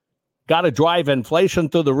 got to drive inflation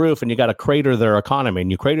through the roof, and you got to crater their economy.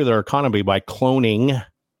 And you crater their economy by cloning,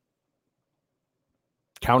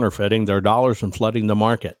 counterfeiting their dollars and flooding the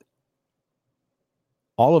market.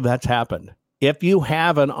 All of that's happened. If you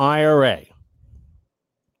have an IRA,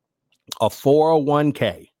 a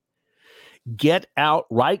 401k, get out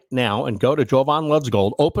right now and go to Jovan Loves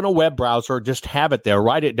Gold. Open a web browser. Just have it there.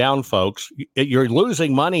 Write it down, folks. You're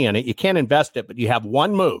losing money in it. You can't invest it, but you have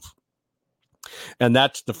one move. And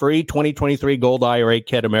that's the free 2023 Gold IRA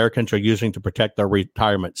kit Americans are using to protect their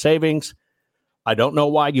retirement savings. I don't know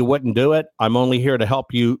why you wouldn't do it. I'm only here to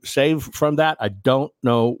help you save from that. I don't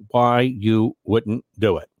know why you wouldn't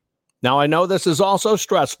do it. Now, I know this is also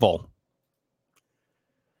stressful.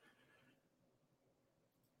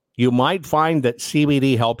 You might find that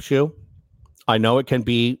CBD helps you. I know it can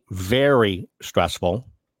be very stressful.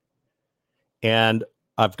 And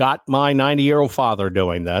I've got my 90-year-old father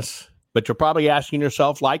doing this, but you're probably asking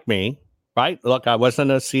yourself, like me, right? Look, I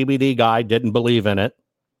wasn't a CBD guy, didn't believe in it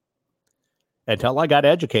until I got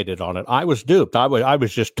educated on it. I was duped. I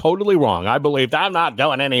was just totally wrong. I believed I'm not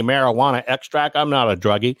doing any marijuana extract. I'm not a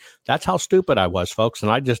druggie. That's how stupid I was, folks.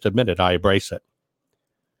 And I just admit it. I embrace it.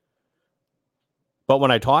 But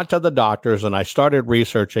when I talked to the doctors and I started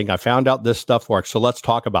researching, I found out this stuff works. So let's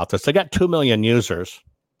talk about this. They got 2 million users.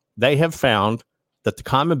 They have found that the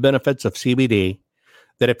common benefits of CBD,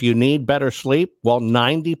 that if you need better sleep, well,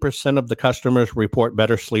 90% of the customers report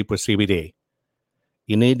better sleep with CBD.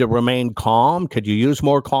 You need to remain calm. Could you use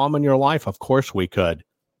more calm in your life? Of course we could.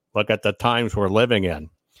 Look at the times we're living in.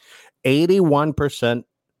 81%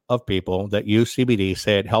 of people that use CBD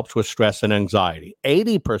say it helps with stress and anxiety.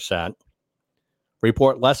 80%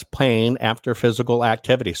 report less pain after physical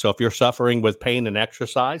activity. So if you're suffering with pain and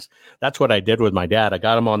exercise, that's what I did with my dad. I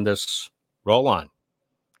got him on this roll-on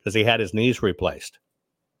because he had his knees replaced.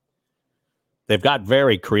 They've got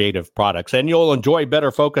very creative products, and you'll enjoy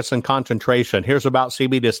better focus and concentration. Here's about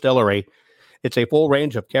CB Distillery. It's a full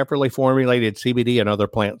range of carefully formulated CBD and other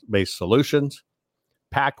plant-based solutions,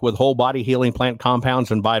 packed with whole body healing plant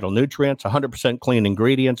compounds and vital nutrients, 100% clean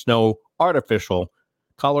ingredients, no artificial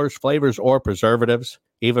colors, flavors, or preservatives,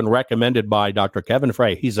 even recommended by Dr. Kevin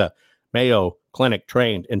Frey. He's a Mayo Clinic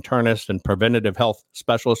trained internist and preventative health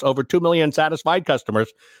specialist. Over 2 million satisfied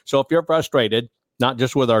customers. So if you're frustrated, not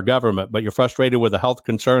just with our government, but you're frustrated with a health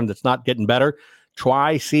concern that's not getting better,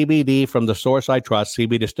 try CBD from the source I trust,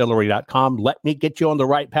 cbdistillery.com. Let me get you on the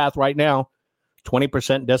right path right now.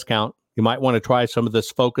 20% discount. You might want to try some of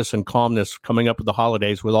this focus and calmness coming up with the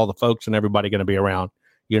holidays with all the folks and everybody going to be around.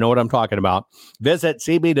 You know what I'm talking about. Visit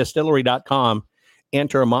cbdistillery.com.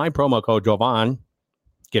 Enter my promo code Jovan.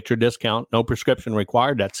 Get your discount. No prescription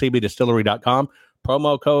required. That's cbdistillery.com.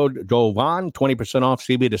 Promo code Jovan, 20% off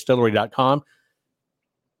cbdistillery.com.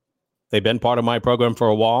 They've been part of my program for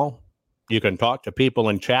a while. You can talk to people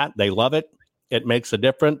in chat. They love it. It makes a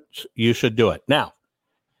difference. You should do it. Now,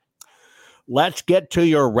 let's get to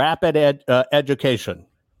your rapid education.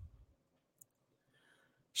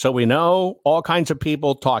 So we know all kinds of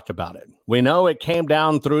people talked about it. We know it came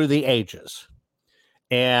down through the ages.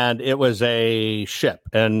 And it was a ship.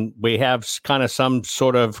 And we have kind of some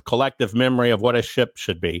sort of collective memory of what a ship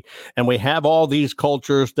should be. And we have all these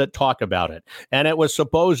cultures that talk about it. And it was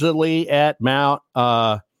supposedly at Mount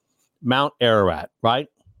Ararat, right?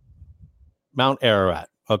 Mount Ararat,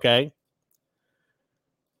 okay?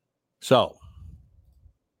 So,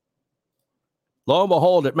 lo and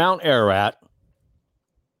behold, at Mount Ararat,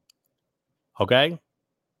 okay,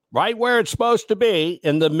 right where it's supposed to be,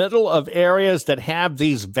 in the middle of areas that have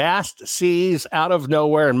these vast seas out of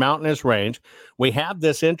nowhere and mountainous range, we have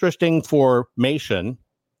this interesting formation.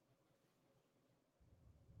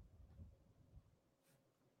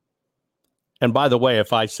 And by the way,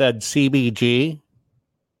 if I said CBG,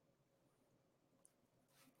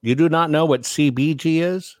 you do not know what CBG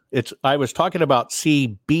is? I was talking about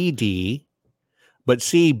CBD, But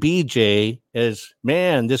CBG is,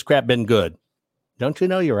 man, this crap been good. Don't you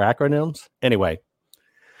know your acronyms? Anyway.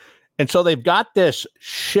 And so they've got this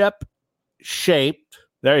ship-shaped,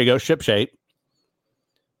 there you go, ship-shaped,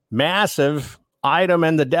 massive item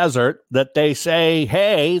in the desert that they say,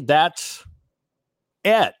 hey, that's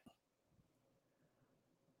it.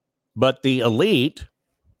 But the elite,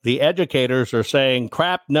 the educators are saying,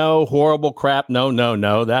 crap, no, horrible crap,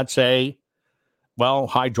 no. That's a, well,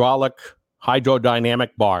 hydrodynamic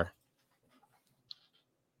bar.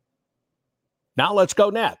 Now let's go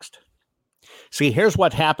next. See, here's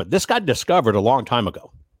what happened. This got discovered a long time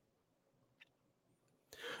ago.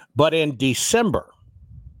 But in December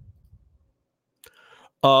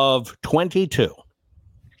of 22,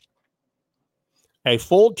 a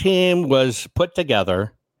full team was put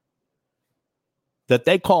together that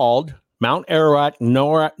they called Mount Ararat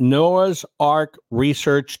Noah's Ark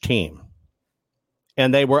Research Team.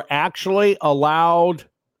 And they were actually allowed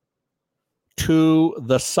to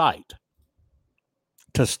the site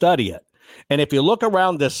to study it. And if you look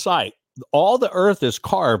around this site, all the earth is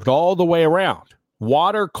carved all the way around.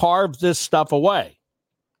 Water carved this stuff away.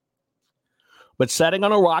 But setting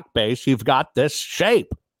on a rock base, you've got this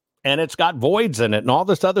shape, and it's got voids in it and all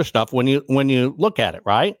this other stuff when you look at it,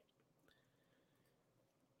 right?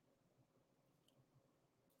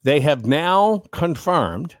 They have now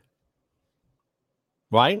confirmed,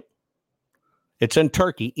 right? It's in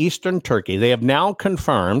Turkey, eastern Turkey. They have now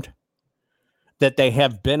confirmed that they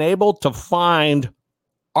have been able to find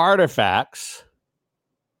artifacts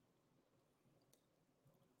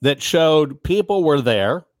that showed people were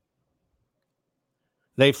there.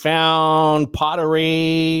 They found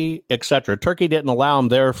pottery, etc. Turkey didn't allow them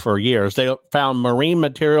there for years. They found marine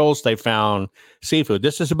materials. They found seafood.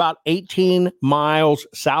 This is about 18 miles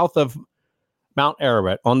south of Mount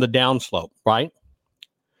Ararat on the downslope, right?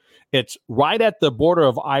 It's right at the border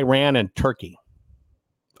of Iran and Turkey.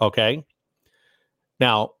 Okay?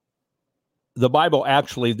 Now, the Bible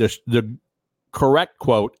actually, the correct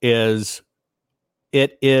quote is,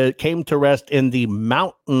 it came to rest in the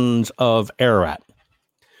mountains of Ararat.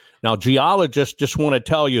 Now, geologists just want to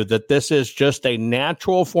tell you that this is just a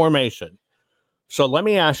natural formation. So let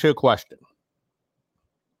me ask you a question.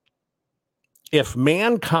 If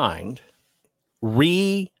mankind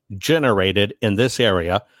regenerated in this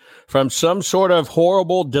area from some sort of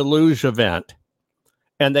horrible deluge event,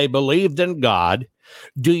 and they believed in God,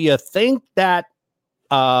 do you think that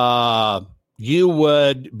you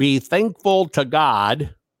would be thankful to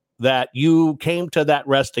God that you came to that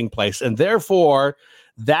resting place, and therefore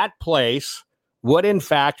that place would in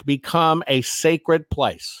fact become a sacred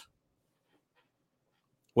place?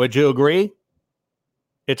 Would you agree?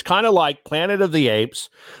 It's kind of like Planet of the Apes,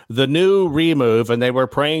 the new remove, and they were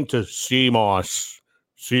praying to Seamos,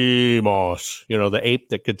 you know, the ape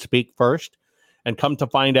that could speak first, and come to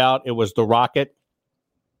find out it was the rocket.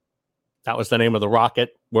 That was the name of the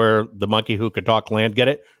rocket where the monkey who could talk land, get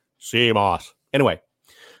it? Seamos. Anyway,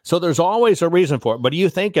 so there's always a reason for it. But do you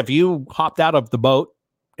think if you hopped out of the boat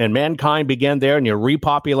and mankind began there and you're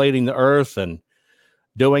repopulating the earth and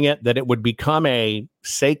doing it, that it would become a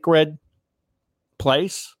sacred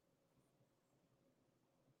place?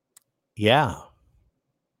 Yeah.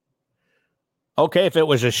 Okay, if it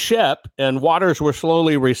was a ship and waters were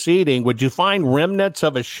slowly receding, would you find remnants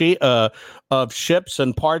of of ships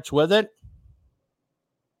and parts with it?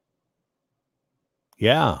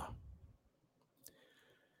 Yeah.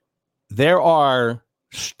 There are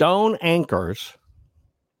stone anchors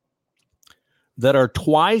that are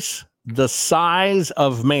twice the size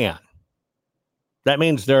of man. That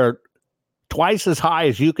means they're twice as high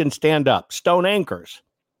as you can stand up. Stone anchors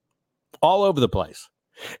all over the place.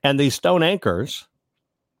 And these stone anchors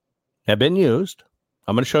have been used.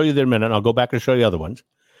 I'm going to show you them in a minute. I'll go back and show you other ones.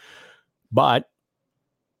 But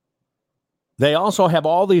they also have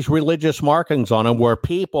all these religious markings on them where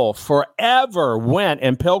people forever went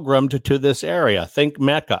and pilgrimed to this area. Think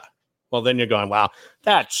Mecca. Well, then you're going, wow,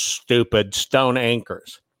 that's stupid. Stone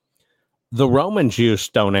anchors. The Romans used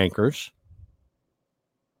stone anchors.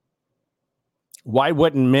 Why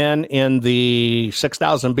wouldn't men in the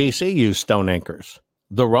 6000 BC use stone anchors?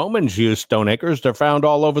 The Romans used stone anchors. They're found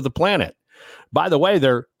all over the planet. By the way,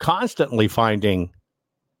 they're constantly finding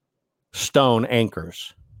stone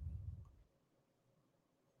anchors.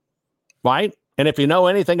 Right? And if you know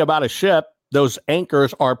anything about a ship, those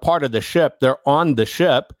anchors are part of the ship. They're on the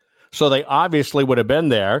ship. So they obviously would have been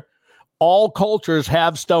there. All cultures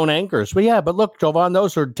have stone anchors. But yeah, but look, Jovan,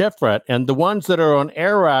 those are different. And the ones that are on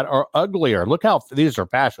Ararat are uglier. Look how these are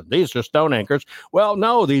fashion. These are stone anchors. Well,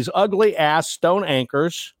 no, these ugly ass stone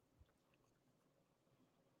anchors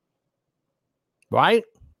right,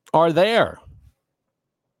 are there.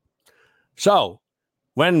 So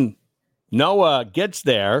when Noah gets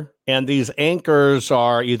there and these anchors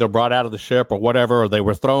are either brought out of the ship or whatever, or they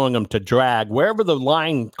were throwing them to drag, wherever the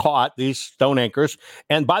line caught these stone anchors,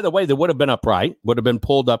 and by the way, they would have been upright, would have been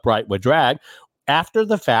pulled upright with drag. After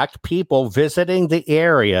the fact, people visiting the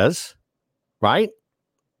areas, right?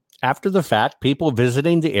 After the fact, people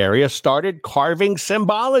visiting the area started carving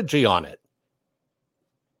symbology on it.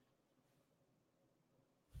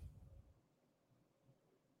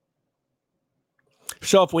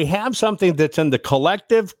 So if we have something that's in the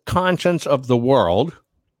collective conscience of the world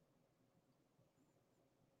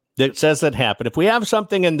that says it happened, if we have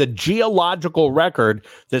something in the geological record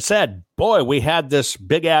that said, boy, we had this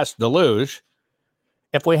big-ass deluge,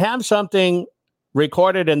 if we have something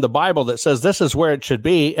recorded in the Bible that says this is where it should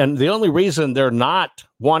be, and the only reason they're not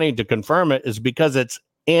wanting to confirm it is because it's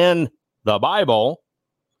in the Bible,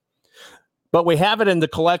 but we have it in the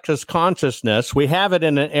collective consciousness, we have it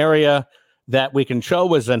in an area that we can show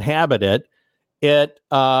was inhabited, it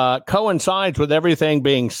coincides with everything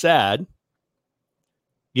being said.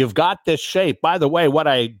 You've got this shape. By the way, what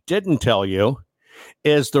I didn't tell you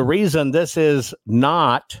is the reason this is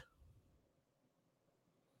not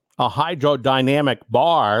a hydrodynamic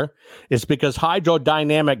bar is because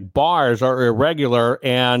hydrodynamic bars are irregular,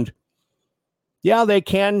 and yeah, they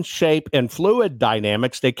can shape in fluid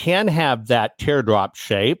dynamics. They can have that teardrop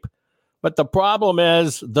shape. But the problem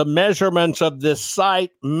is the measurements of this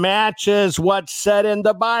site matches what's said in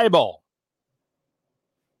the Bible.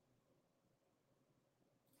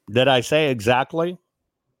 Did I say exactly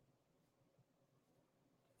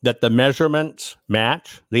that the measurements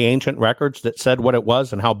match the ancient records that said what it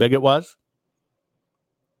was and how big it was?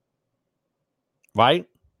 Right?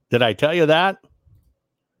 Did I tell you that?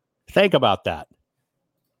 Think about that.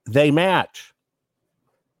 They match.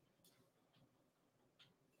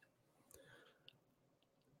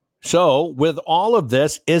 So, with all of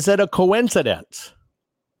this, is it a coincidence?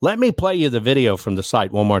 Let me play you the video from the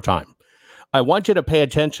site one more time. I want you to pay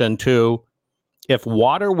attention to if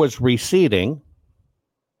water was receding,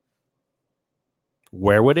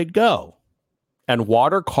 where would it go? And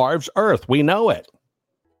water carves earth. We know it.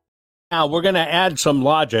 Now, we're going to add some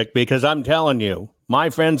logic because I'm telling you,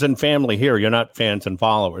 my friends and family here, you're not fans and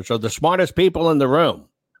followers, are the smartest people in the room.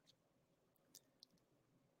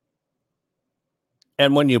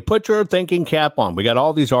 And when you put your thinking cap on, we got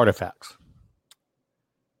all these artifacts.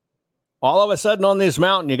 All of a sudden on this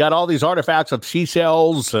mountain, you got all these artifacts of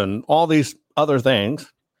seashells and all these other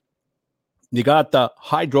things. You got the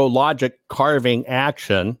hydrologic carving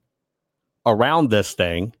action around this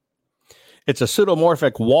thing. It's a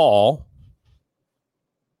pseudomorphic wall.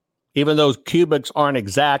 Even though cubics aren't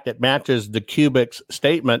exact, it matches the cubics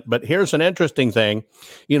statement. But here's an interesting thing.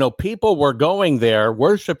 You know, people were going there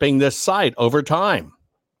worshiping this site over time.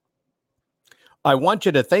 I want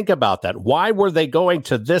you to think about that. Why were they going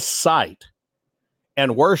to this site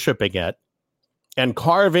and worshiping it and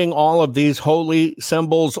carving all of these holy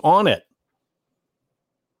symbols on it?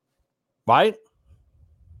 Right?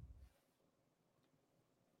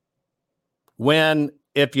 When,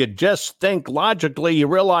 if you just think logically, you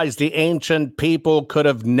realize the ancient people could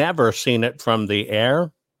have never seen it from the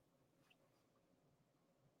air.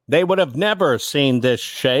 They would have never seen this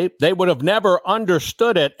shape. They would have never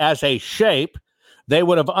understood it as a shape. They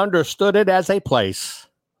would have understood it as a place.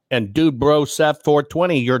 And dude, bro, Seth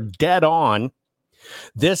 420, you're dead on.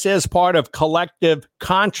 This is part of collective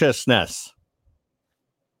consciousness.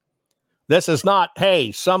 This is not,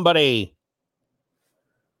 hey, somebody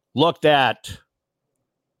looked at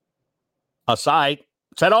a site,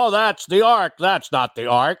 said, oh, that's the ark. That's not the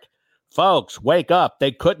ark. Folks, wake up.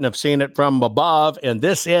 They couldn't have seen it from above. And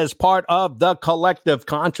this is part of the collective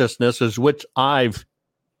consciousness, which I've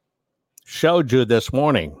showed you this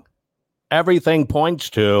morning. Everything points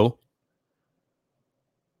to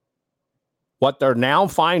what they're now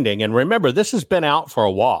finding. And remember, this has been out for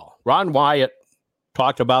a while. Ron Wyatt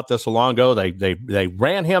talked about this long ago. They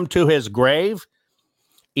ran him to his grave.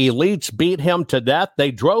 Elites beat him to death.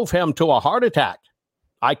 They drove him to a heart attack.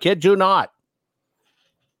 I kid you not.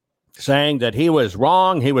 Saying that he was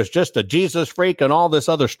wrong. He was just a Jesus freak and all this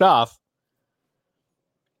other stuff.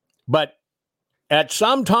 But at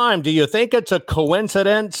some time, do you think it's a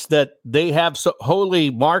coincidence that they have holy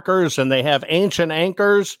markers and they have ancient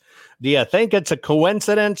anchors? Do you think it's a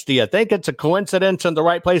coincidence? Do you think it's a coincidence in the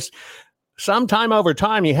right place? Sometime over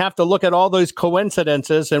time, you have to look at all those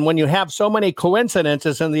coincidences. And when you have so many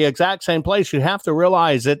coincidences in the exact same place, you have to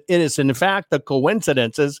realize that it is, in fact, the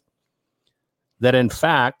coincidences that, in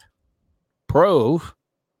fact, prove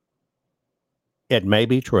it may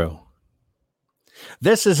be true.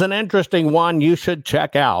 This is an interesting one you should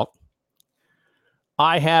check out.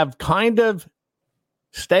 I have kind of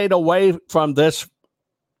stayed away from this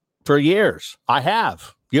for years. I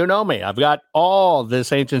have. You know me. I've got all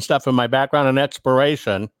this ancient stuff in my background and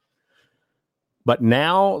exploration. But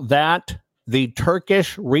now that the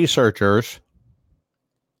Turkish researchers,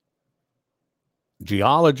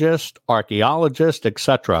 geologists, archaeologists,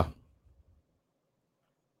 etc.,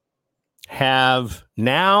 have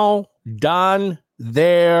now done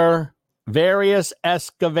their various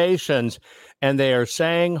excavations, and they are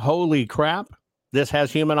saying, holy crap, this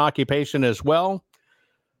has human occupation as well.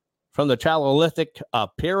 From the Chalcolithic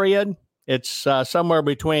period, it's somewhere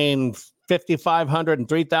between 5,500 and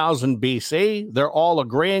 3,000 BC. They're all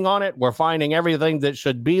agreeing on it. We're finding everything that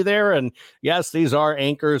should be there. And yes, these are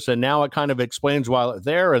anchors. And now it kind of explains why it's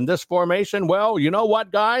there. And this formation, well, you know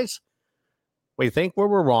what, guys? We think we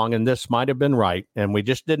were wrong, and this might have been right. And we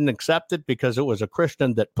just didn't accept it because it was a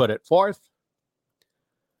Christian that put it forth.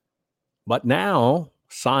 But now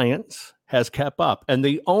science has kept up. And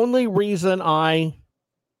the only reason I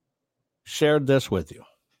shared this with you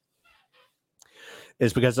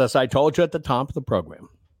is because, as I told you at the top of the program,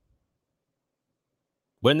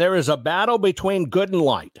 when there is a battle between good and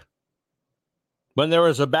light, when there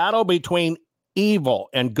is a battle between evil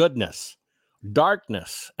and goodness,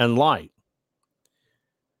 darkness and light,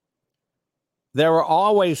 there are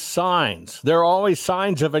always signs. There are always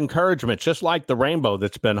signs of encouragement, just like the rainbow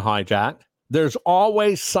that's been hijacked. There's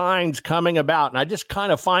always signs coming about. And I just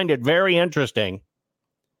kind of find it very interesting.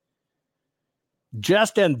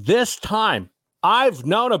 Just in this time, I've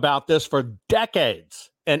known about this for decades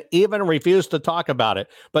and even refused to talk about it.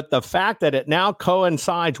 But the fact that it now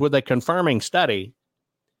coincides with a confirming study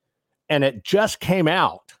and it just came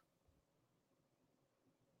out,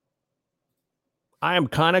 I am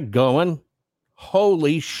kind of going,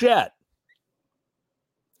 holy shit.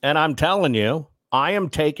 And I'm telling you, I am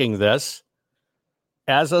taking this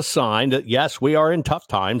as a sign that, yes, we are in tough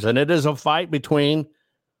times, and it is a fight between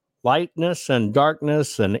lightness and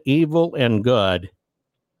darkness and evil and good.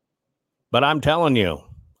 But I'm telling you,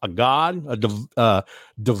 a God, a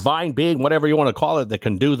divine being, whatever you want to call it, that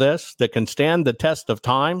can do this, that can stand the test of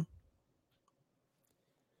time,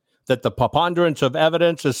 that the preponderance of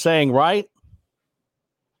evidence is saying right,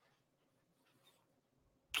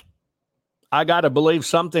 I got to believe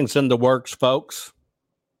something's in the works, folks.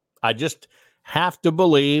 I just have to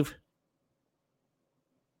believe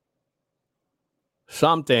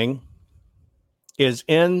something is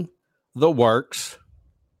in the works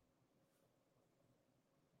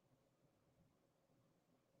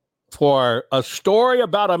for a story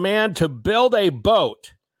about a man to build a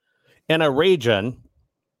boat in a region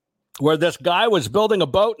where this guy was building a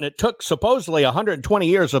boat, and it took supposedly 120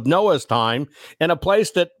 years of Noah's time in a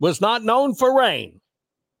place that was not known for rain.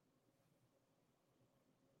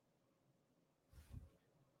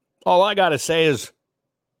 All I got to say is,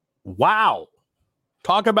 wow.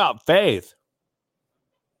 Talk about faith.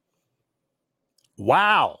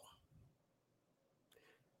 Wow.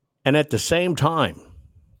 And at the same time,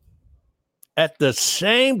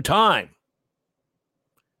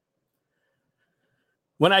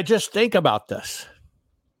 when I just think about this,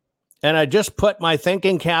 and I just put my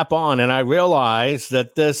thinking cap on, and I realize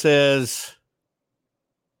that this is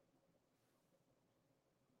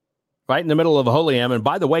right in the middle of a holy land. And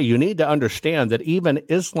by the way, you need to understand that even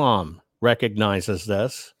Islam recognizes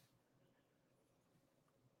this.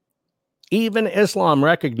 Even Islam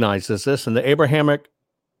recognizes this in the Abrahamic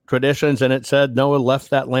traditions, and it said Noah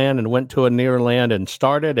left that land and went to a near land and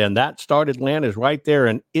started, and that started land is right there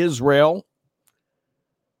in Israel,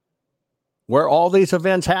 where all these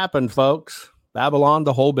events happened, folks. Babylon,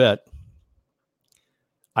 the whole bit.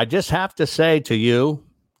 I just have to say to you,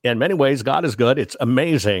 in many ways, God is good. It's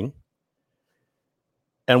amazing.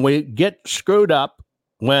 And we get screwed up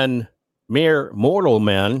when mere mortal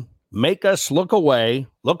men make us look away,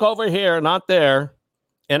 look over here, not there,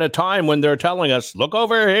 in a time when they're telling us, look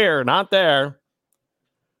over here, not there.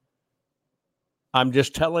 I'm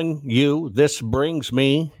just telling you, this brings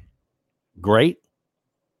me great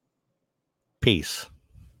peace.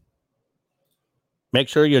 Make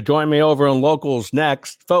sure you join me over on Locals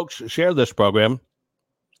next. Folks, share this program.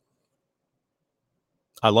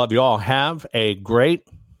 I love you all. Have a great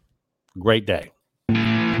day.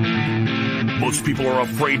 Most people are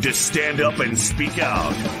afraid to stand up and speak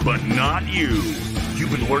out, but not you.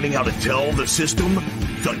 You've been learning how to tell the system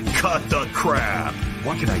to cut the crap.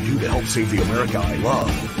 What can I do to help save the America I love?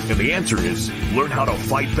 And the answer is learn how to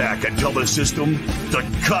fight back and tell the system to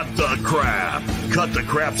cut the crap. Cut the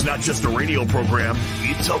Crap's not just a radio program,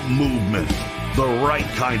 it's a movement. The right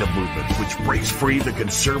kind of movement which breaks free the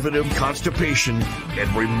conservative constipation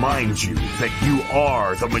and reminds you that you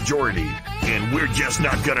are the majority. And we're just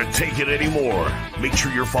not going to take it anymore. Make sure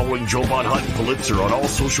you're following Jovan Hutton Pulitzer on all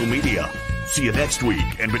social media. See you next week.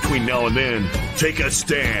 And between now and then, take a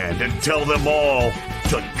stand and tell them all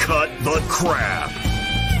to cut the crap.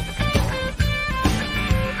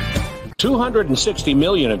 260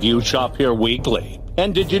 million of you shop here weekly.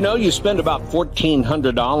 And did you know you spend about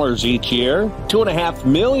 $1,400 each year? 2.5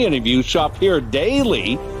 million of you shop here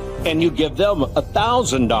daily, and you give them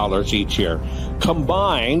 $1,000 each year.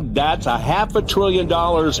 Combined, that's $500 billion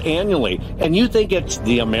annually. And you think it's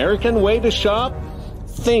the American way to shop?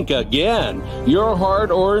 Think again. Your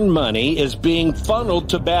hard-earned money is being funneled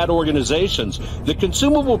to bad organizations. The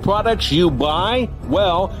consumable products you buy,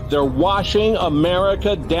 well, they're washing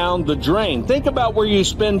America down the drain. Think about where you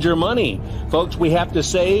spend your money. Folks, we have to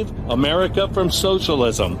save America from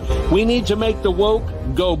socialism. We need to make the woke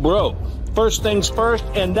go broke. First things first,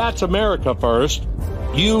 and that's America first.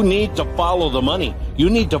 You need to follow the money. You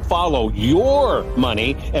need to follow your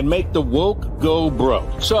money and make the woke go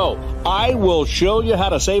broke. So I will show you how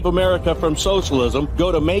to save America from socialism.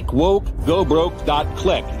 Go to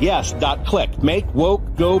MakeWokeGoBroke.click. Yes, .click.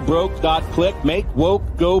 MakeWokeGoBroke.click.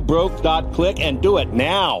 MakeWokeGoBroke.click and do it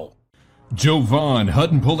now. Jovan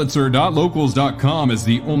HuttonPulitzer.locals.com is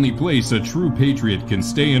the only place a true patriot can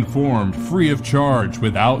stay informed, free of charge,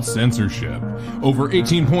 without censorship. Over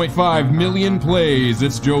 18.5 million plays.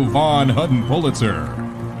 It's Jovan Hutton Pulitzer.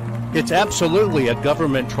 It's absolutely a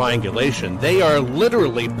government triangulation. They are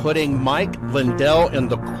literally putting Mike Lindell in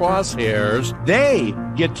the crosshairs. They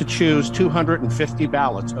get to choose 250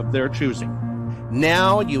 ballots of their choosing.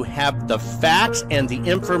 Now you have the facts and the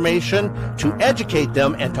information to educate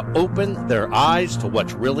them and to open their eyes to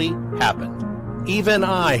what's really happened. Even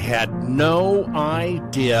I had no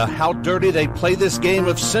idea how dirty they play this game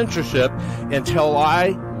of censorship until I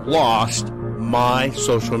lost my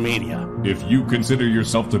social media. If you consider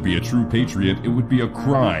yourself to be a true patriot, it would be a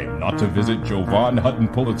crime not to visit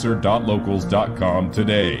JovanHuttonPulitzer.locals.com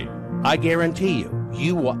today. I guarantee you,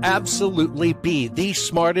 you will absolutely be the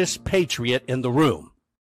smartest patriot in the room.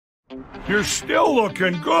 You're still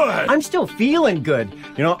looking good. I'm still feeling good.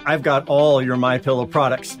 You know, I've got all your MyPillow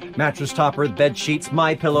products. Mattress topper, bed sheets,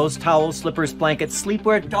 MyPillows, towels, slippers, blankets,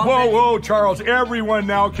 sleepwear, dog bed. Whoa, Charles. Everyone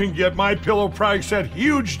now can get MyPillow products at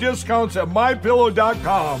huge discounts at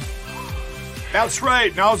MyPillow.com. That's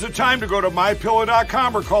right. Now's the time to go to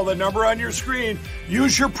MyPillow.com or call the number on your screen.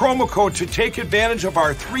 Use your promo code to take advantage of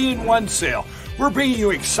our 3-in-1 sale. We're bringing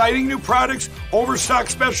you exciting new products, overstock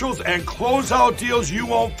specials, and closeout deals you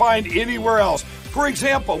won't find anywhere else. For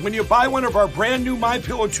example, when you buy one of our brand new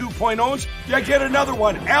MyPillow 2.0s, you get another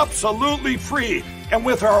one absolutely free. And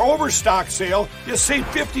with our overstock sale, you save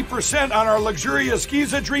 50% on our luxurious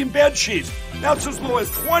Giza Dream bed sheets. That's as low as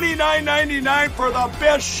 $29.99 for the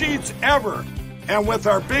best sheets ever. And with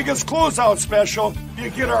our biggest closeout special, you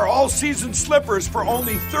get our all-season slippers for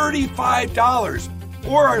only $35.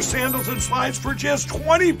 Or our sandals and slides for just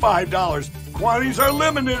 $25. Quantities are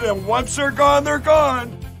limited, and once they're gone, they're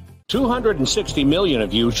gone. 260 million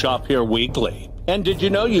of you shop here weekly. And did you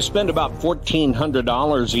know you spend about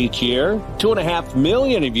 $1,400 each year? 2.5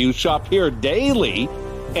 million of you shop here daily,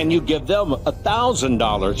 and you give them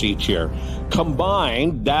 $1,000 each year.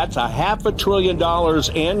 Combined, that's $500 billion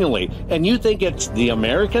annually. And you think it's the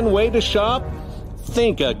American way to shop?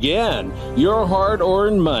 Think again. Your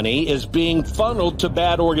hard-earned money is being funneled to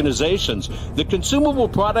bad organizations. The consumable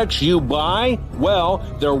products you buy, well,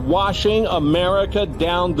 they're washing America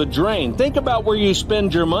down the drain. Think about where you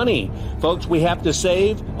spend your money. Folks, we have to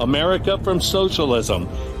save America from socialism.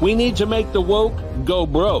 We need to make the woke go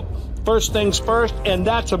broke. First things first, and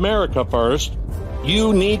that's America first.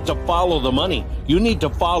 You need to follow the money. You need to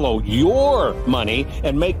follow your money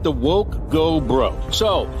and make the woke go broke.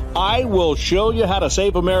 So I will show you how to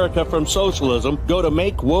save America from socialism. Go to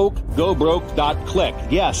MakeWokeGoBroke.click.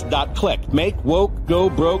 Yes, .click.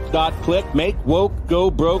 MakeWokeGoBroke.click.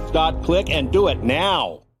 MakeWokeGoBroke.click and do it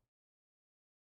now.